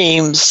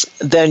dreams,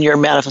 then your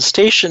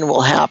manifestation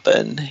will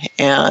happen.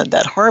 And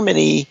that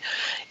harmony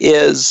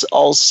is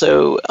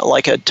also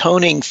like a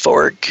tuning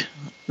fork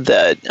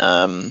that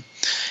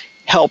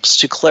helps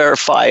to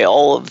clarify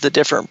all of the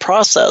different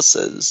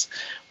processes.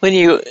 When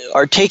you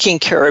are taking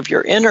care of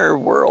your inner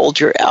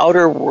world, your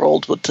outer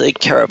world will take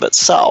care of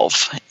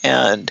itself.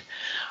 And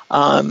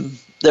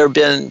there have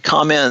been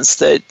comments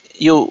that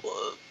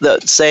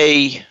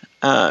say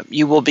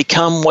you will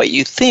become what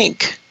you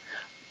think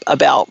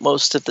about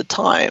most of the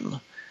time.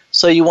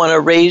 So you want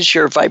to raise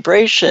your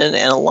vibration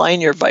and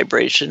align your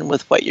vibration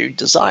with what you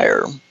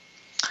desire.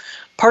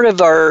 Part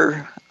of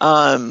our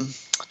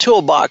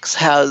toolbox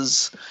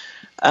has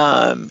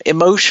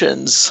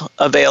emotions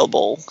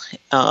available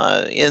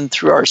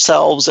through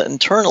ourselves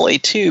internally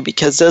too,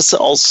 because this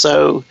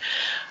also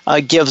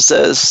gives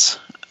us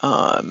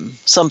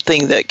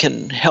something that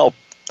can help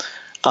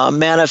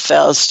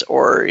manifest,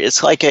 or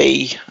it's like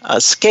a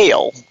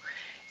scale,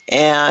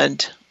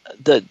 and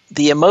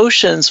the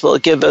emotions will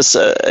give us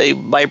a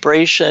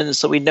vibration,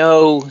 so we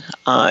know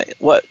at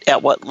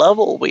what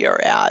level we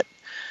are at.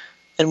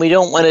 And we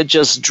don't want to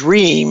just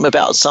dream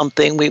about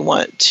something. We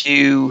want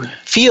to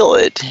feel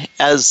it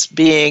as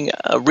being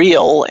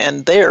real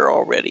and there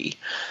already.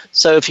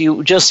 So if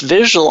you just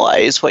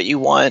visualize what you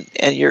want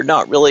and you're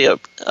not really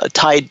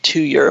tied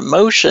to your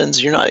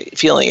emotions, you're not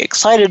feeling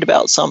excited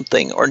about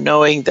something or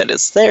knowing that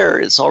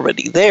it's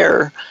already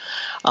there,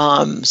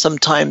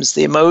 sometimes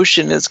the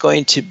emotion is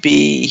going to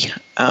be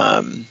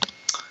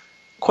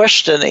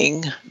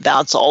questioning.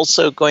 That's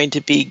also going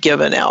to be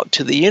given out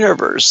to the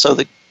universe. So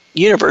the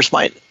universe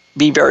might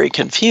be very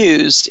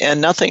confused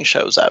and nothing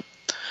shows up.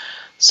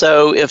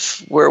 So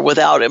if we're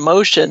without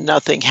emotion,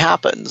 nothing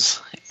happens.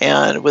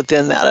 And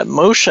within that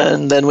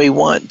emotion, then we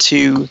want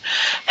to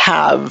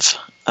have,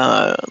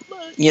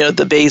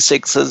 the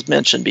basics, as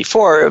mentioned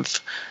before, of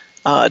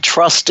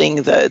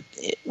trusting that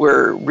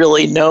we're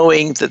really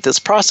knowing that this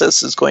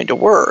process is going to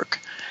work.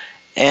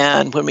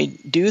 And when we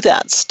do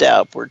that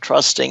step, we're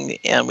trusting,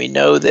 and we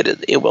know that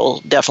it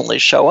will definitely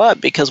show up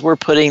because we're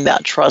putting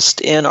that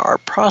trust in our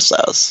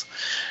process.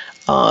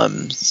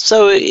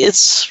 So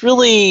it's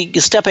really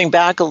stepping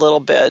back a little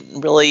bit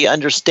and really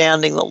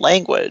understanding the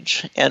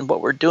language and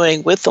what we're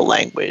doing with the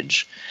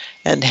language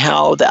and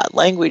how that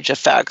language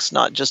affects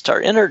not just our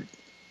inner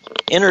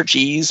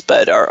energies,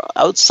 but our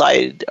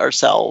outside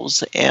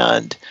ourselves.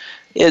 And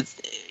it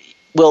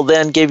will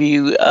then give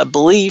you a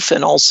belief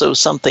and also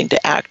something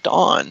to act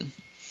on.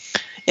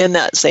 In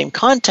that same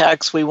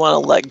context, we want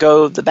to let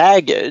go of the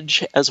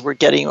baggage as we're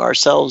getting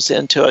ourselves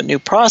into a new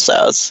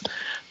process,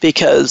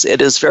 because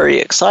it is very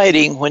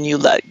exciting when you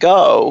let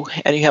go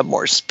and you have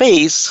more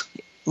space.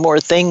 More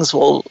things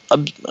will,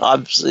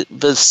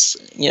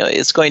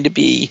 it's going to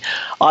be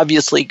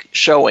obviously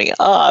showing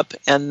up,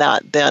 and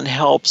that then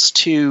helps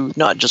to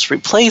not just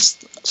replace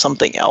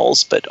something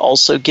else, but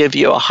also give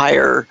you a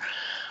higher,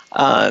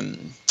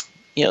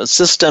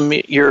 system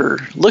you're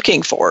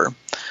looking for.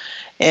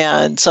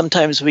 And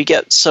sometimes we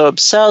get so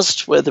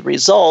obsessed with the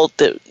result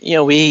that,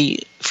 we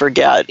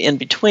forget in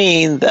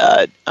between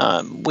that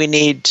we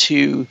need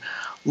to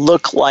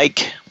look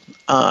like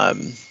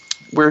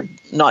we're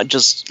not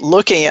just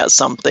looking at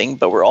something,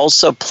 but we're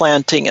also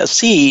planting a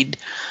seed.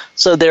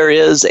 So there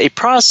is a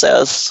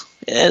process,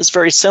 and it's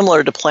very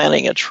similar to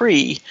planting a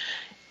tree.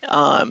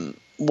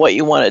 What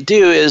you want to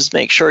do is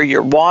make sure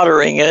you're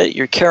watering it,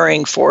 you're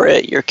caring for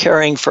it, you're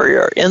caring for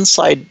your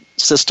inside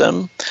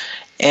system,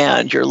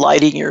 and you're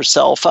lighting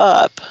yourself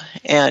up,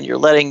 and you're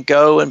letting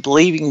go and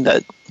believing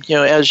that,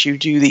 as you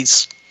do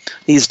these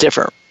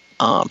different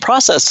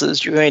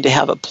processes, you're going to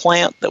have a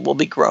plant that will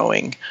be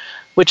growing,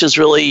 which is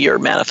really your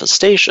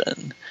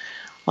manifestation.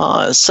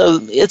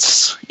 So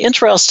it's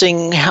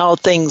interesting how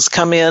things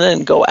come in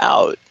and go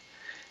out,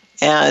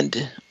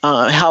 and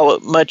how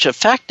much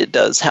effect it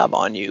does have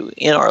on you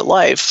in our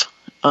life.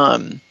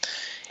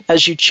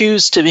 As you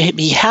choose to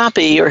be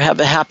happy or have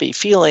happy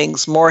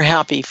feelings, more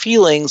happy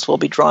feelings will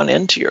be drawn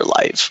into your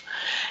life.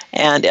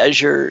 And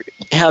as you're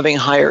having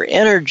higher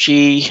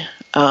energy,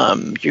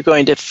 you're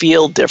going to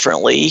feel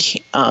differently.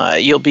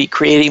 You'll be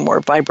creating more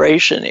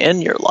vibration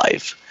in your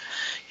life.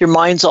 Your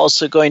mind's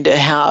also going to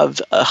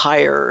have a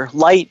higher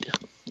light.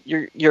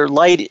 Your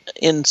light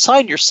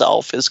inside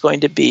yourself is going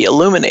to be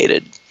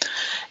illuminated.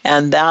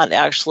 And that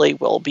actually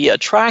will be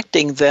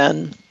attracting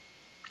then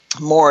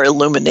more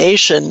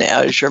illumination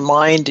as your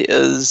mind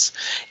is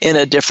in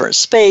a different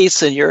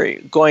space, and you're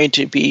going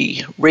to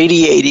be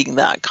radiating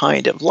that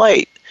kind of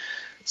light.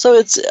 So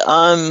it's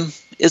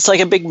like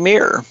a big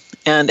mirror,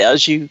 and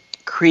as you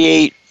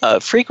create a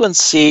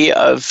frequency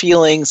of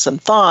feelings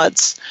and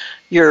thoughts,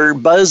 you're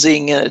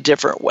buzzing in a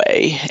different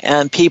way,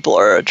 and people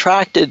are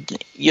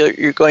attracted.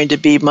 You're going to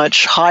be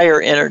much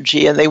higher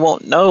energy, and they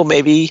won't know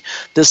maybe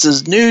this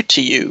is new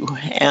to you,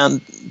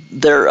 and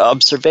their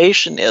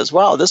observation is,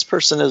 wow, this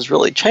person has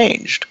really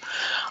changed.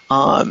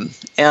 And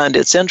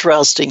it's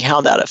interesting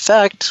how that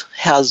effect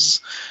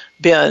has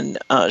been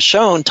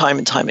shown time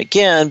and time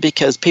again,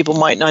 because people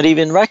might not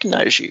even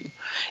recognize you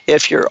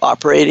if you're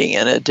operating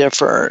in a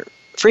different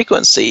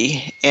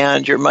frequency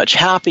and you're much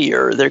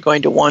happier. They're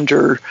going to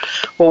wonder,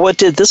 well, what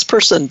did this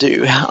person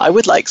do? I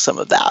would like some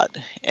of that.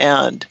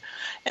 And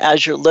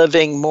as you're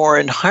living more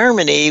in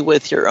harmony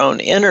with your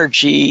own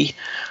energy,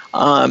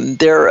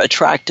 they're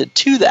attracted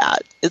to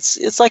that.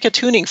 It's like a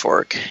tuning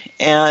fork,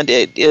 and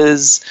it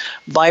is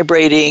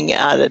vibrating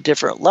at a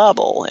different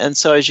level. And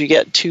so as you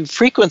get two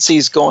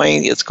frequencies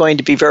going, it's going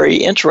to be very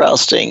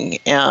interesting,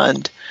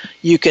 and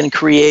you can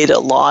create a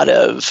lot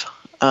of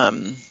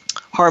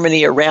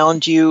harmony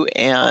around you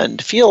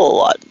and feel a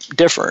lot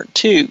different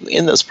too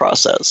in this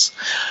process.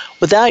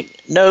 With that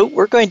note,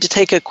 we're going to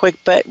take a quick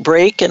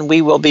break, and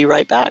we will be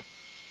right back.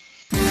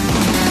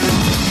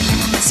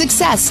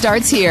 Success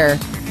starts here.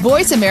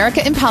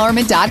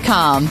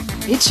 VoiceAmericaEmpowerment.com.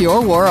 It's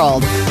your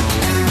world.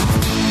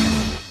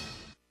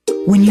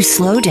 When you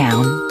slow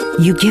down,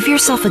 you give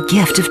yourself a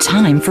gift of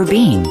time for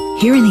being.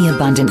 Here in the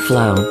abundant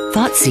flow,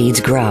 thought seeds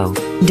grow.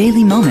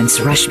 Daily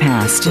moments rush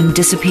past and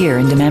disappear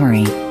into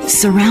memory.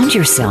 Surround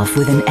yourself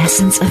with an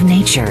essence of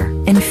nature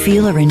and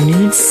feel a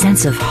renewed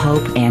sense of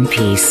hope and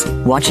peace.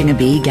 Watching a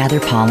bee gather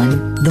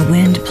pollen, the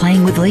wind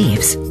playing with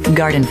leaves,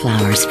 garden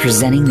flowers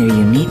presenting their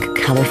unique,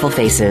 colorful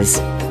faces.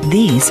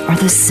 These are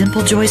the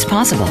simple joys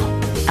possible.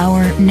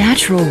 Our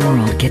natural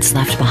world gets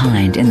left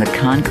behind in the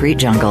concrete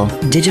jungle,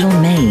 digital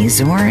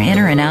maze, or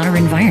inner and outer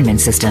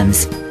environment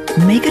systems.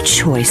 Make a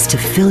choice to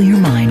fill your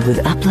mind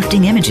with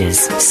uplifting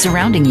images,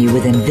 surrounding you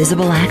with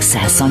invisible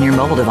access on your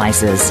mobile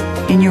devices,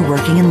 in your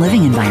working and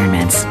living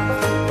environments.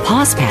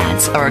 Pause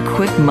pads are a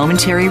quick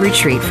momentary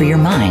retreat for your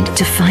mind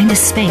to find a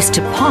space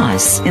to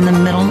pause in the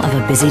middle of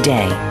a busy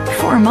day,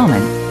 for a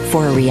moment,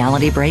 for a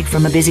reality break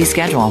from a busy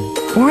schedule,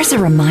 or as a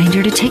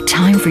reminder to take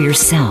time for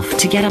yourself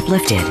to get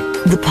uplifted.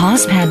 The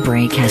Pause Pad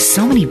break has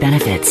so many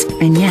benefits,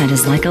 and yet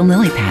is like a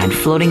lily pad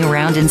floating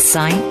around in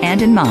sight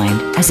and in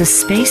mind as a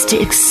space to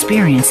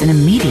experience an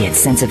immediate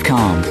sense of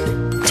calm.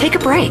 Take a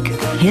break.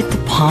 Hit the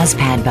Pause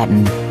Pad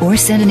button or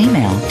send an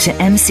email to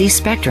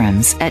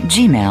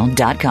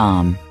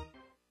mcspectrums@gmail.com.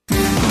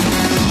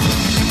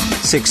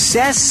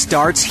 Success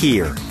starts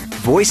here.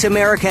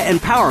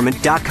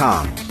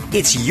 VoiceAmericaEmpowerment.com.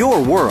 It's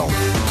your world.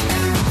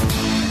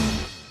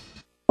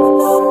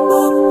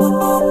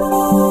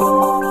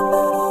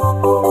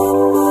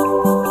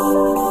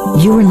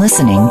 You are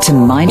listening to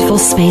Mindful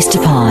Space to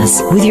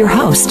Pause with your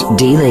host,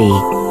 Dee Lee.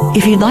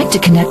 If you'd like to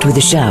connect with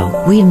the show,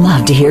 we'd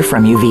love to hear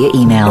from you via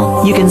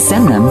email. You can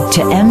send them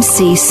to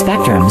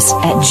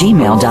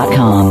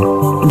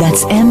mcspectrums@gmail.com.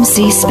 That's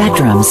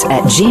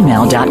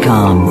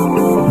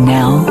mcspectrums@gmail.com.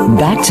 Now,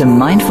 back to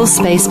Mindful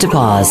Space to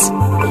Pause.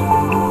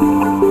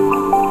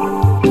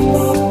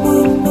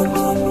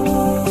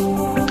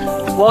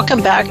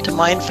 Welcome back to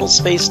Mindful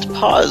Space to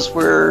Pause.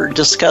 We're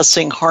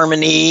discussing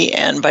harmony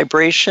and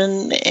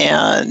vibration,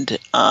 and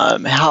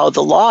how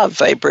the law of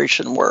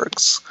vibration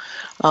works,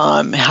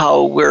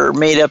 how we're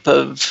made up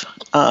of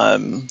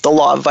the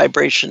law of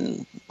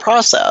vibration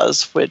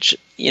process, which,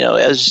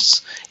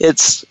 as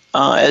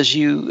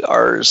you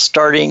are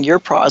starting your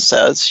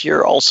process,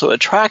 you're also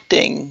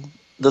attracting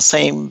the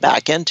same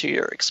back into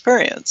your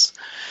experience.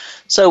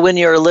 So when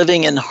you're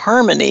living in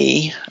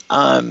harmony,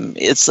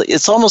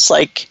 it's almost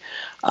like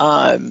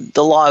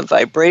the law of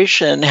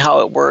vibration,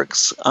 how it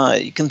works.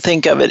 You can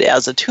think of it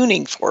as a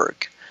tuning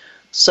fork.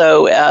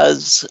 So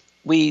as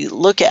we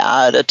look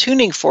at a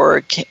tuning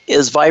fork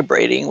is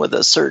vibrating with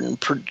a certain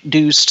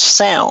produced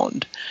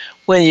sound.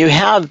 When you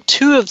have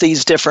two of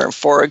these different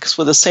forks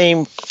with the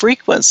same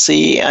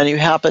frequency and you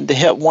happen to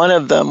hit one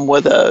of them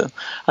with a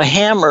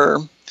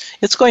hammer,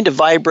 it's going to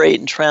vibrate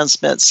and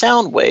transmit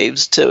sound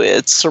waves to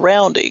its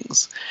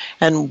surroundings.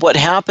 And what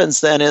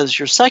happens then is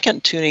your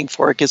second tuning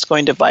fork is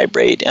going to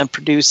vibrate and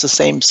produce the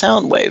same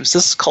sound waves.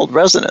 This is called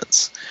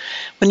resonance.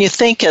 When you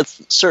think a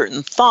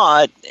certain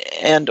thought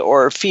and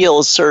or feel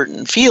a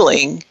certain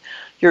feeling,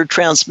 you're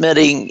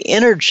transmitting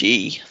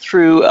energy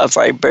through a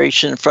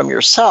vibration from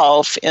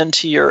yourself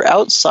into your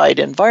outside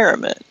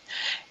environment.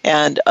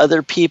 And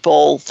other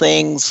people,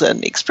 things,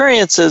 and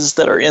experiences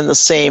that are in the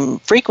same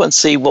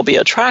frequency will be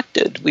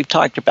attracted. We've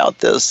talked about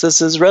this.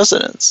 This is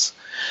resonance.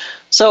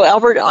 So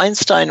Albert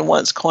Einstein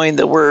once coined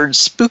the word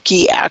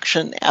spooky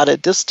action at a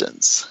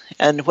distance.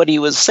 And what he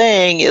was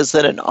saying is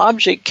that an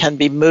object can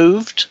be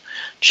moved,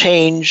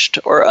 changed,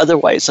 or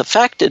otherwise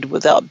affected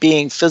without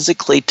being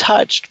physically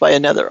touched by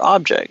another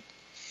object.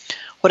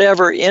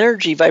 whatever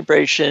energy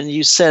vibration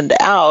you send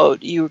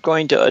out, you're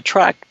going to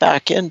attract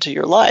back into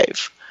your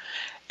life.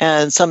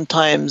 And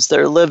sometimes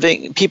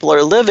people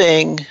are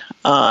living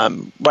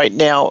right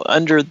now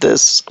under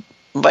this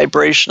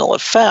vibrational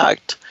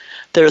effect,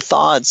 their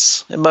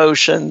thoughts,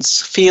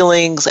 emotions,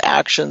 feelings,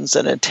 actions,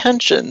 and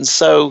intentions.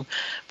 So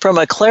from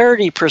a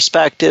clarity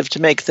perspective,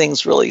 to make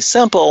things really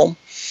simple,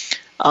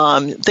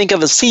 think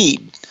of a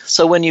seed.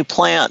 So when you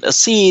plant a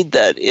seed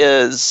that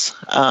is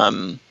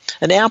an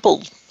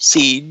apple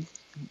seed,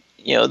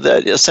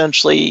 that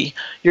essentially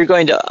you're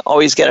going to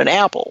always get an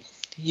apple.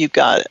 You've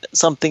got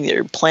something that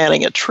you're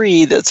planting a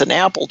tree that's an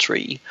apple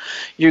tree.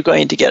 You're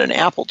going to get an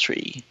apple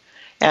tree.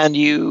 And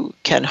you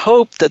can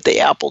hope that the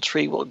apple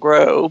tree will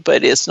grow,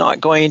 but it's not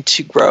going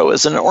to grow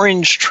as an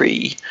orange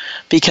tree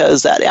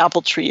because that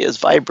apple tree is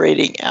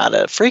vibrating at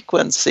a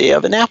frequency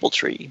of an apple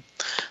tree.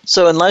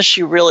 So unless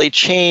you really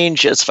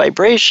change its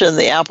vibration,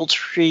 the apple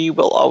tree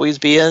will always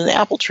be an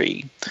apple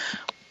tree.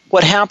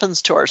 What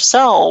happens to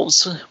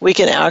ourselves, we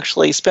can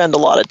actually spend a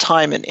lot of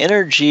time and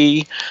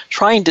energy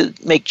trying to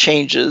make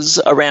changes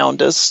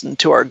around us and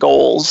to our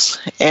goals,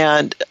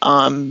 and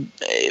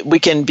we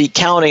can be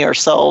counting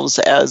ourselves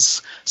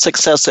as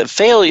successive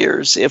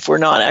failures if we're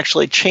not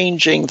actually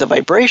changing the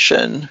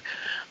vibration.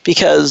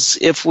 Because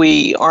if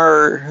we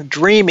are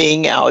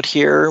dreaming out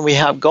here, we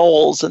have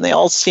goals, and they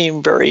all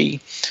seem very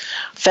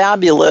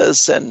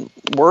fabulous and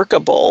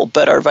workable,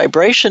 but our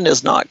vibration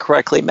is not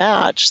correctly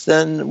matched,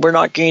 then we're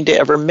not going to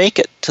ever make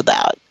it to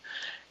that.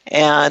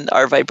 And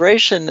our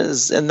vibration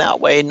is in that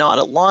way not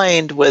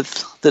aligned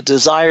with the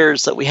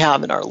desires that we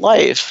have in our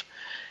life.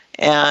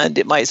 And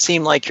it might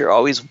seem like you're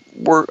always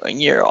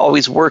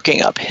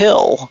working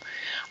uphill.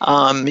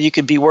 You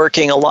could be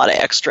working a lot of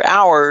extra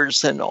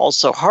hours and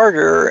also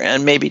harder,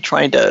 and maybe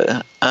trying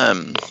to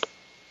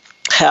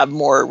have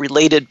more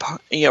related,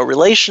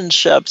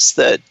 relationships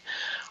that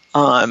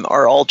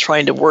are all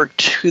trying to work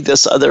to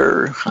this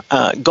other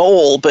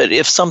goal. But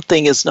if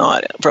something is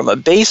not, from a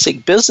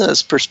basic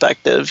business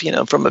perspective,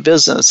 from a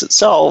business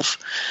itself,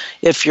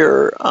 if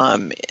you're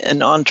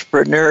an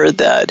entrepreneur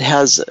that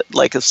has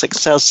like a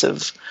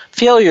successive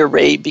failure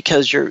rate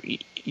because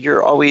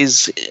you're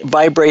always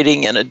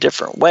vibrating in a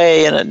different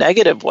way, in a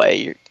negative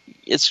way,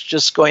 it's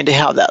just going to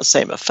have that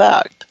same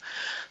effect.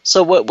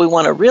 So what we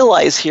want to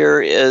realize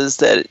here is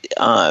that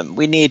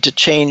we need to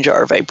change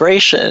our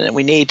vibration, and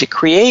we need to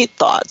create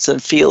thoughts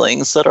and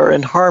feelings that are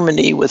in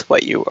harmony with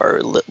what you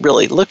are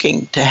really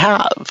looking to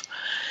have.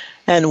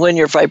 And when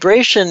your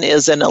vibration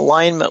is in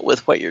alignment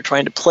with what you're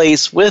trying to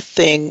place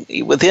within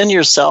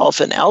yourself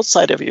and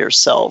outside of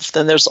yourself,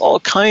 then there's all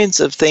kinds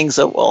of things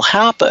that will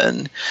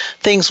happen.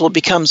 Things will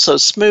become so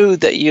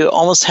smooth that you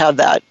almost have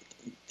that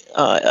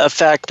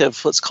effect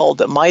of what's called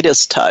the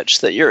Midas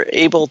touch, that you're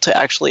able to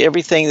actually,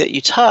 everything that you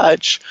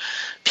touch,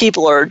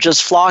 people are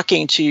just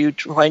flocking to you,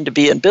 trying to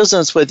be in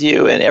business with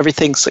you, and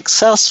everything's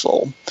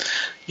successful.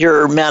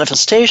 Your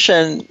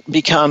manifestation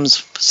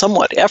becomes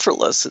somewhat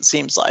effortless, it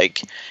seems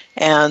like,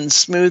 and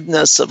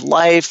smoothness of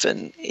life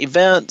and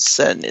events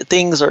and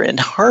things are in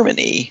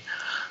harmony.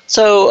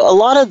 So a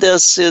lot of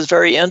this is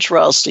very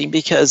interesting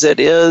because it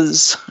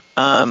is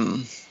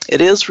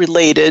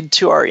related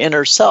to our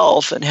inner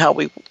self and how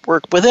we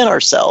work within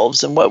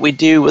ourselves and what we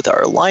do with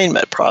our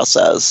alignment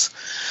process.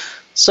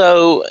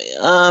 So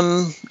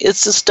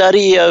it's a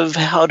study of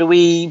how do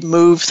we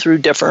move through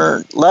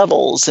different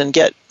levels and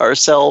get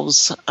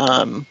ourselves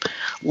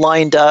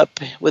lined up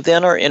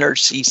within our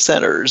energy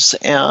centers.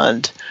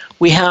 And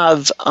we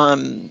have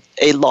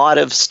a lot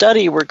of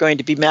study we're going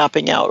to be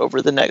mapping out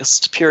over the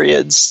next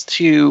periods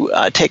to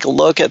take a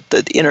look at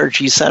the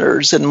energy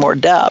centers in more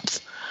depth,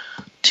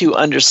 to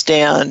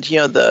understand,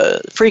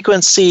 the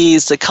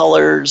frequencies, the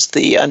colors,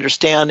 the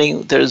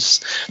understanding. There's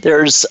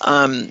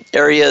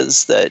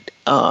areas that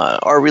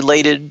are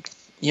related,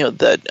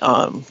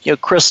 that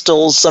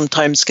crystals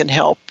sometimes can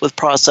help with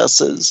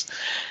processes,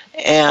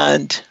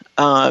 and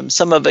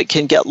some of it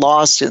can get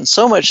lost in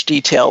so much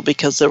detail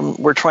because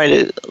we're trying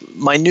to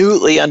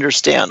minutely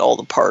understand all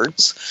the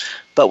parts,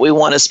 but we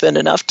want to spend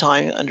enough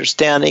time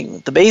understanding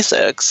the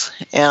basics.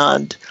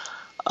 And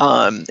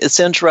it's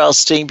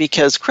interesting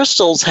because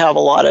crystals have a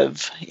lot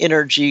of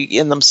energy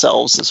in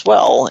themselves as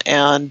well,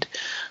 and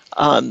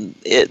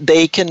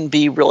they can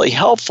be really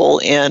helpful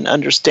in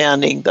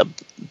understanding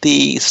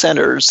the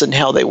centers and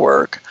how they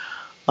work,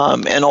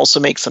 and also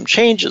make some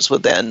changes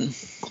within.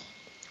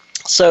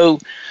 So,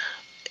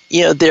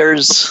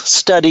 there's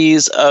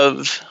studies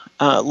of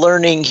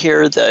learning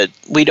here that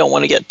we don't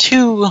want to get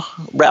too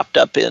wrapped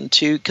up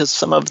into because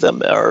some of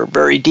them are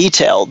very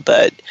detailed,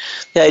 but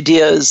the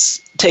idea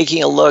is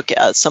taking a look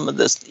at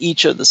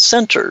each of the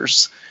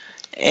centers,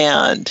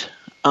 and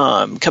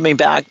coming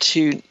back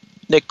to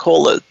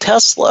Nikola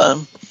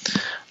Tesla,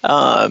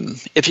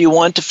 if you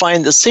want to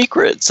find the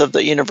secrets of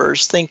the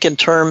universe, think in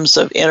terms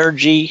of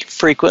energy,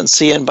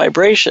 frequency, and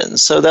vibration.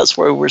 So that's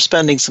where we're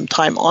spending some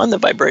time on the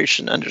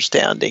vibration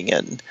understanding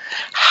and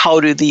how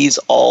do these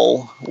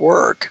all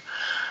work.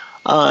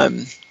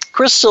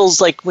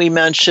 Crystals, like we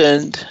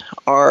mentioned,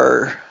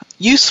 are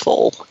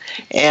useful.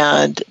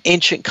 And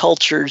ancient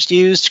cultures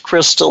used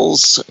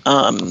crystals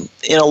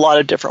in a lot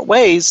of different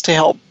ways to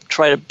help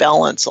try to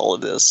balance all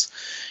of this.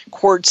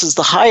 Quartz is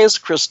the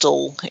highest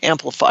crystal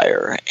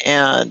amplifier,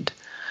 and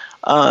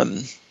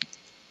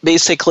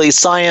basically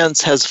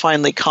science has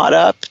finally caught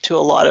up to a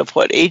lot of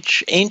what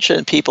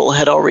ancient people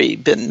had already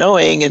been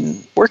knowing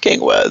and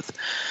working with.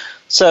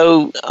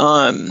 So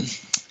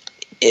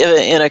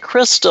in a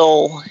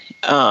crystal,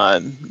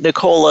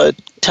 Nikola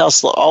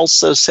Tesla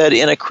also said,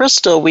 in a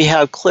crystal we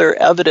have clear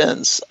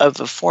evidence of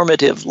a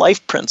formative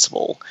life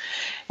principle.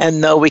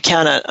 And though we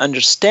cannot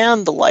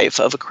understand the life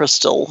of a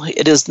crystal,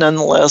 it is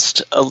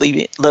nonetheless a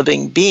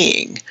living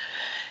being.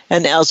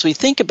 And as we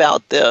think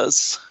about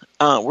this,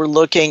 we're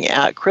looking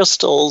at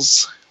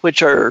crystals,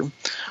 which are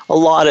a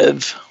lot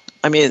of,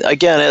 I mean,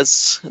 again,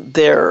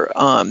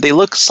 they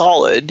look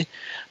solid,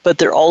 but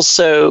they're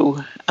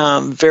also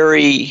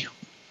very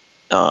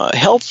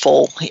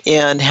helpful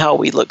in how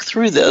we look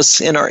through this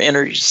in our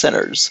energy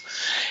centers.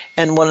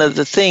 And one of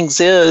the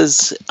things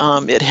is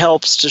it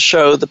helps to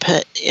show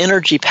the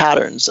energy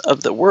patterns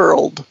of the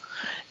world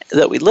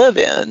that we live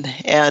in.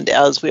 And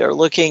as we are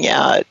looking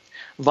at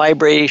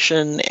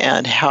vibration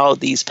and how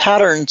these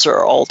patterns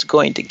are all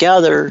going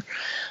together,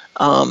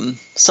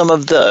 some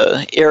of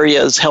the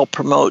areas help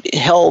promote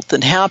health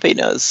and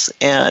happiness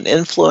and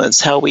influence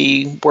how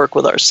we work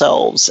with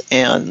ourselves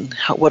and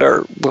what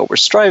we're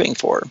striving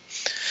for.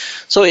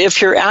 So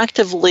if you're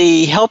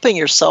actively helping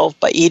yourself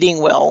by eating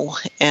well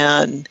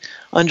and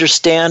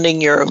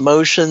understanding your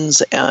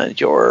emotions and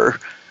your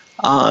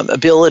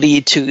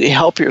ability to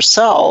help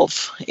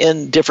yourself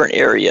in different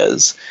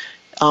areas,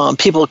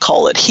 people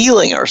call it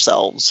healing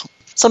ourselves.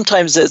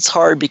 Sometimes it's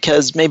hard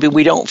because maybe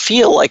we don't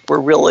feel like we're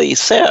really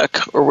sick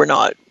or we're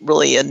not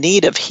really in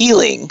need of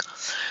healing,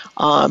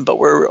 but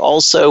we're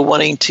also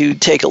wanting to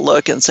take a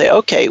look and say,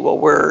 okay, well,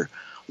 we're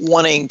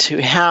wanting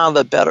to have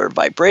a better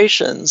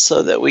vibration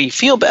so that we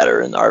feel better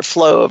and our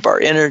flow of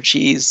our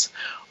energies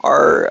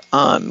are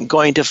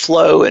going to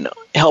flow and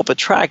help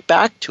attract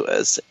back to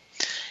us.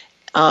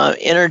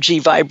 Energy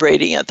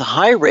vibrating at the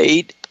high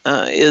rate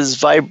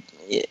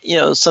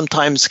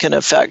sometimes can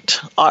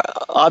affect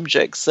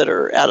objects that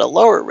are at a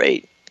lower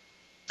rate.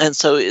 And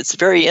so it's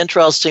very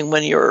interesting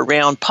when you're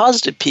around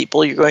positive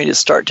people, you're going to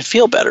start to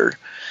feel better.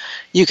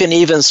 You can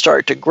even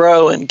start to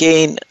grow and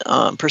gain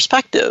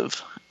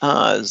perspective.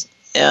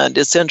 And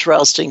it's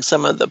interesting,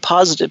 some of the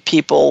positive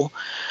people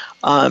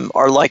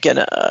are like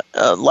a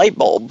light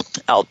bulb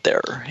out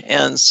there.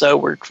 And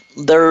so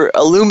they're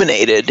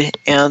illuminated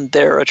and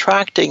they're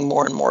attracting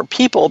more and more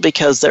people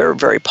because they're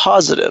very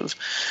positive.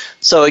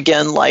 So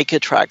again, like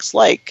attracts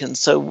like. And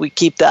so we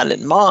keep that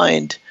in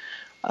mind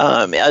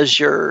as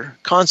you're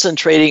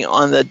concentrating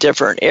on the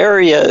different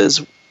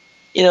areas.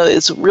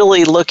 It's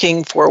really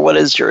looking for what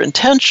is your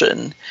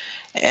intention.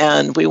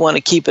 And we want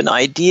to keep an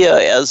idea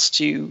as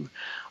to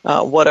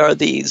what are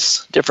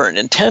these different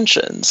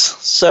intentions.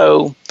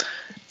 So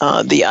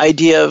the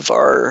idea of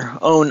our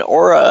own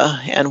aura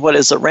and what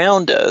is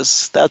around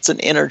us, that's an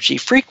energy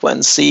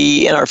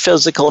frequency in our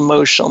physical,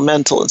 emotional,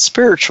 mental, and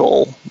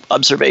spiritual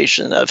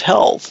observation of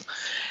health.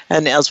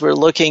 And as we're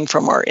looking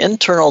from our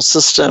internal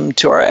system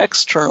to our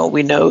external,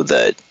 we know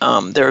that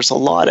there's a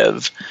lot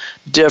of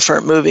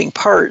different moving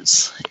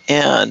parts,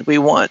 and we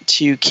want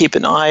to keep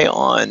an eye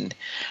on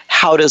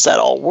how does that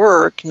all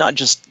work, not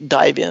just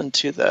dive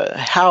into the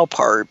how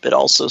part, but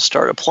also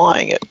start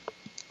applying it.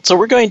 So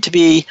we're going to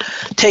be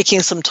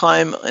taking some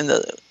time in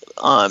the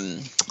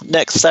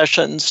next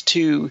sessions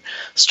to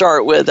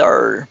start with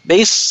our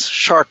base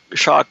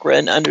chakra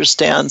and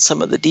understand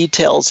some of the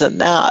details in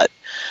that.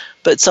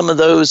 But some of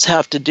those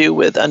have to do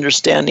with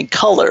understanding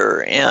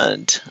color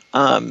and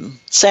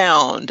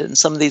sound and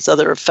some of these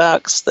other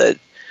effects that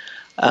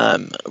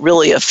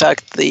really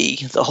affect the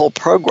whole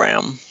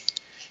program.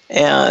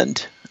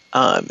 And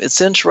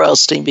it's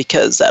interesting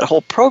because that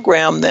whole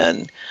program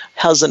then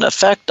has an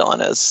effect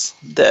on us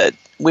that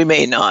we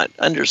may not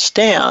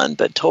understand,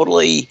 but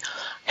totally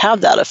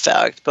have that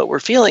effect, but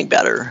we're feeling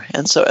better.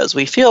 And so as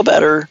we feel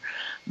better,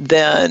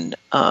 then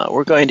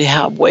we're going to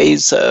have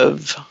ways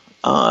of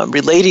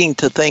relating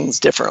to things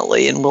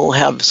differently, and we'll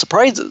have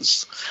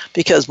surprises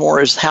because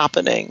more is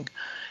happening.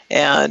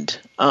 And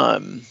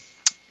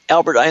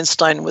Albert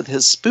Einstein, with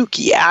his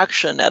spooky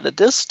action at a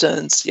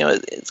distance,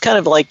 it's kind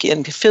of like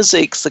in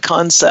physics, the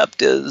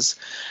concept is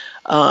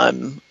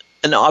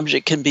an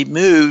object can be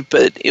moved,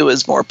 but it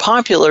was more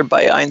popular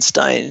by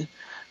Einstein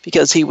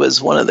because he was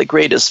one of the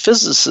greatest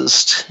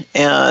physicists.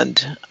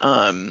 And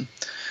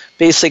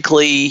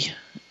basically,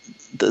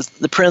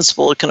 the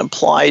principle can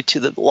apply to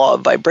the law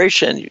of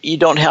vibration. You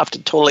don't have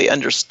to totally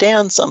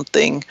understand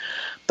something,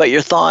 but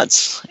your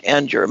thoughts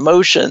and your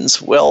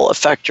emotions will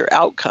affect your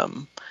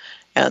outcome.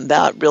 And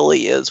that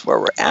really is where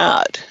we're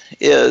at,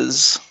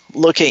 is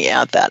looking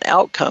at that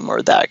outcome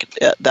or that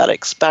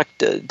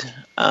expected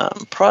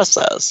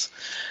process.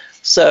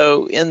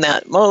 So in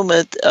that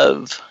moment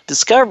of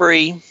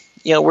discovery,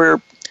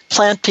 we're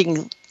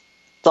planting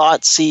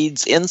thought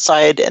seeds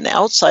inside and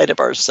outside of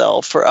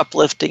ourselves for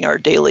uplifting our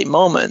daily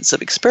moments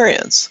of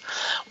experience.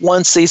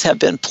 Once these have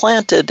been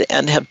planted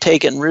and have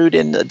taken root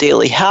in the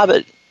daily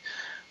habit,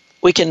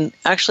 we can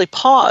actually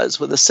pause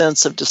with a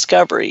sense of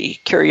discovery,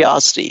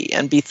 curiosity,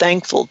 and be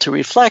thankful to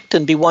reflect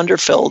and be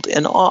wonder-filled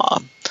in awe.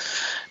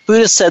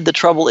 Buddha said the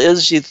trouble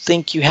is you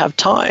think you have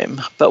time,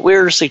 but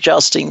we're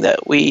suggesting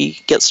that we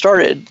get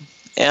started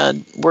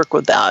and work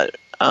with that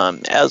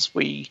as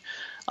we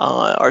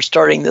are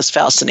starting this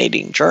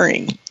fascinating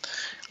journey.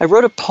 I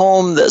wrote a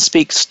poem that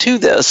speaks to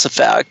this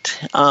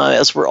effect,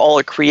 as we're all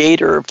a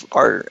creator of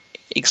our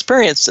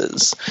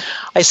experiences.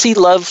 I see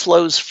love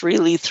flows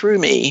freely through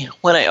me.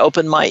 When I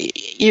open my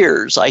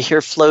ears, I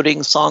hear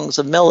floating songs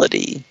of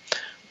melody.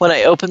 When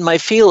I open my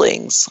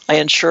feelings, I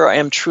ensure I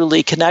am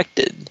truly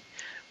connected.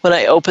 When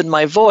I open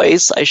my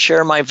voice, I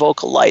share my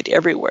vocal light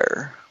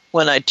everywhere.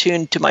 When I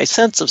tune to my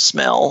sense of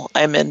smell,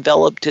 I am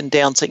enveloped in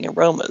dancing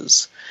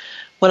aromas.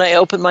 When I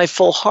open my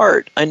full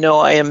heart, I know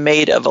I am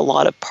made of a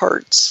lot of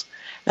parts.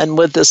 And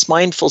with this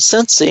mindful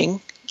sensing,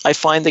 I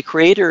find the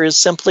Creator is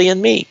simply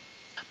in me.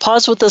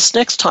 Pause with us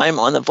next time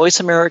on the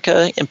Voice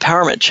America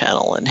Empowerment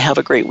Channel and have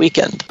a great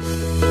weekend.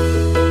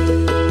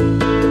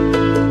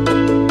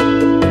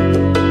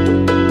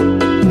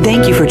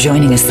 Thank you for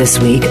joining us this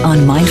week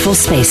on Mindful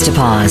Space to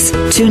Pause.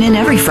 Tune in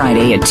every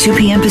Friday at 2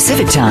 p.m.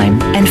 Pacific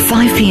Time and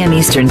 5 p.m.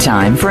 Eastern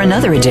Time for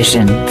another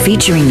edition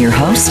featuring your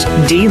host,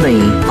 Dee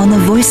Lee, on the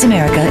Voice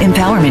America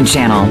Empowerment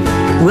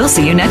Channel. We'll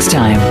see you next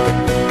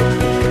time.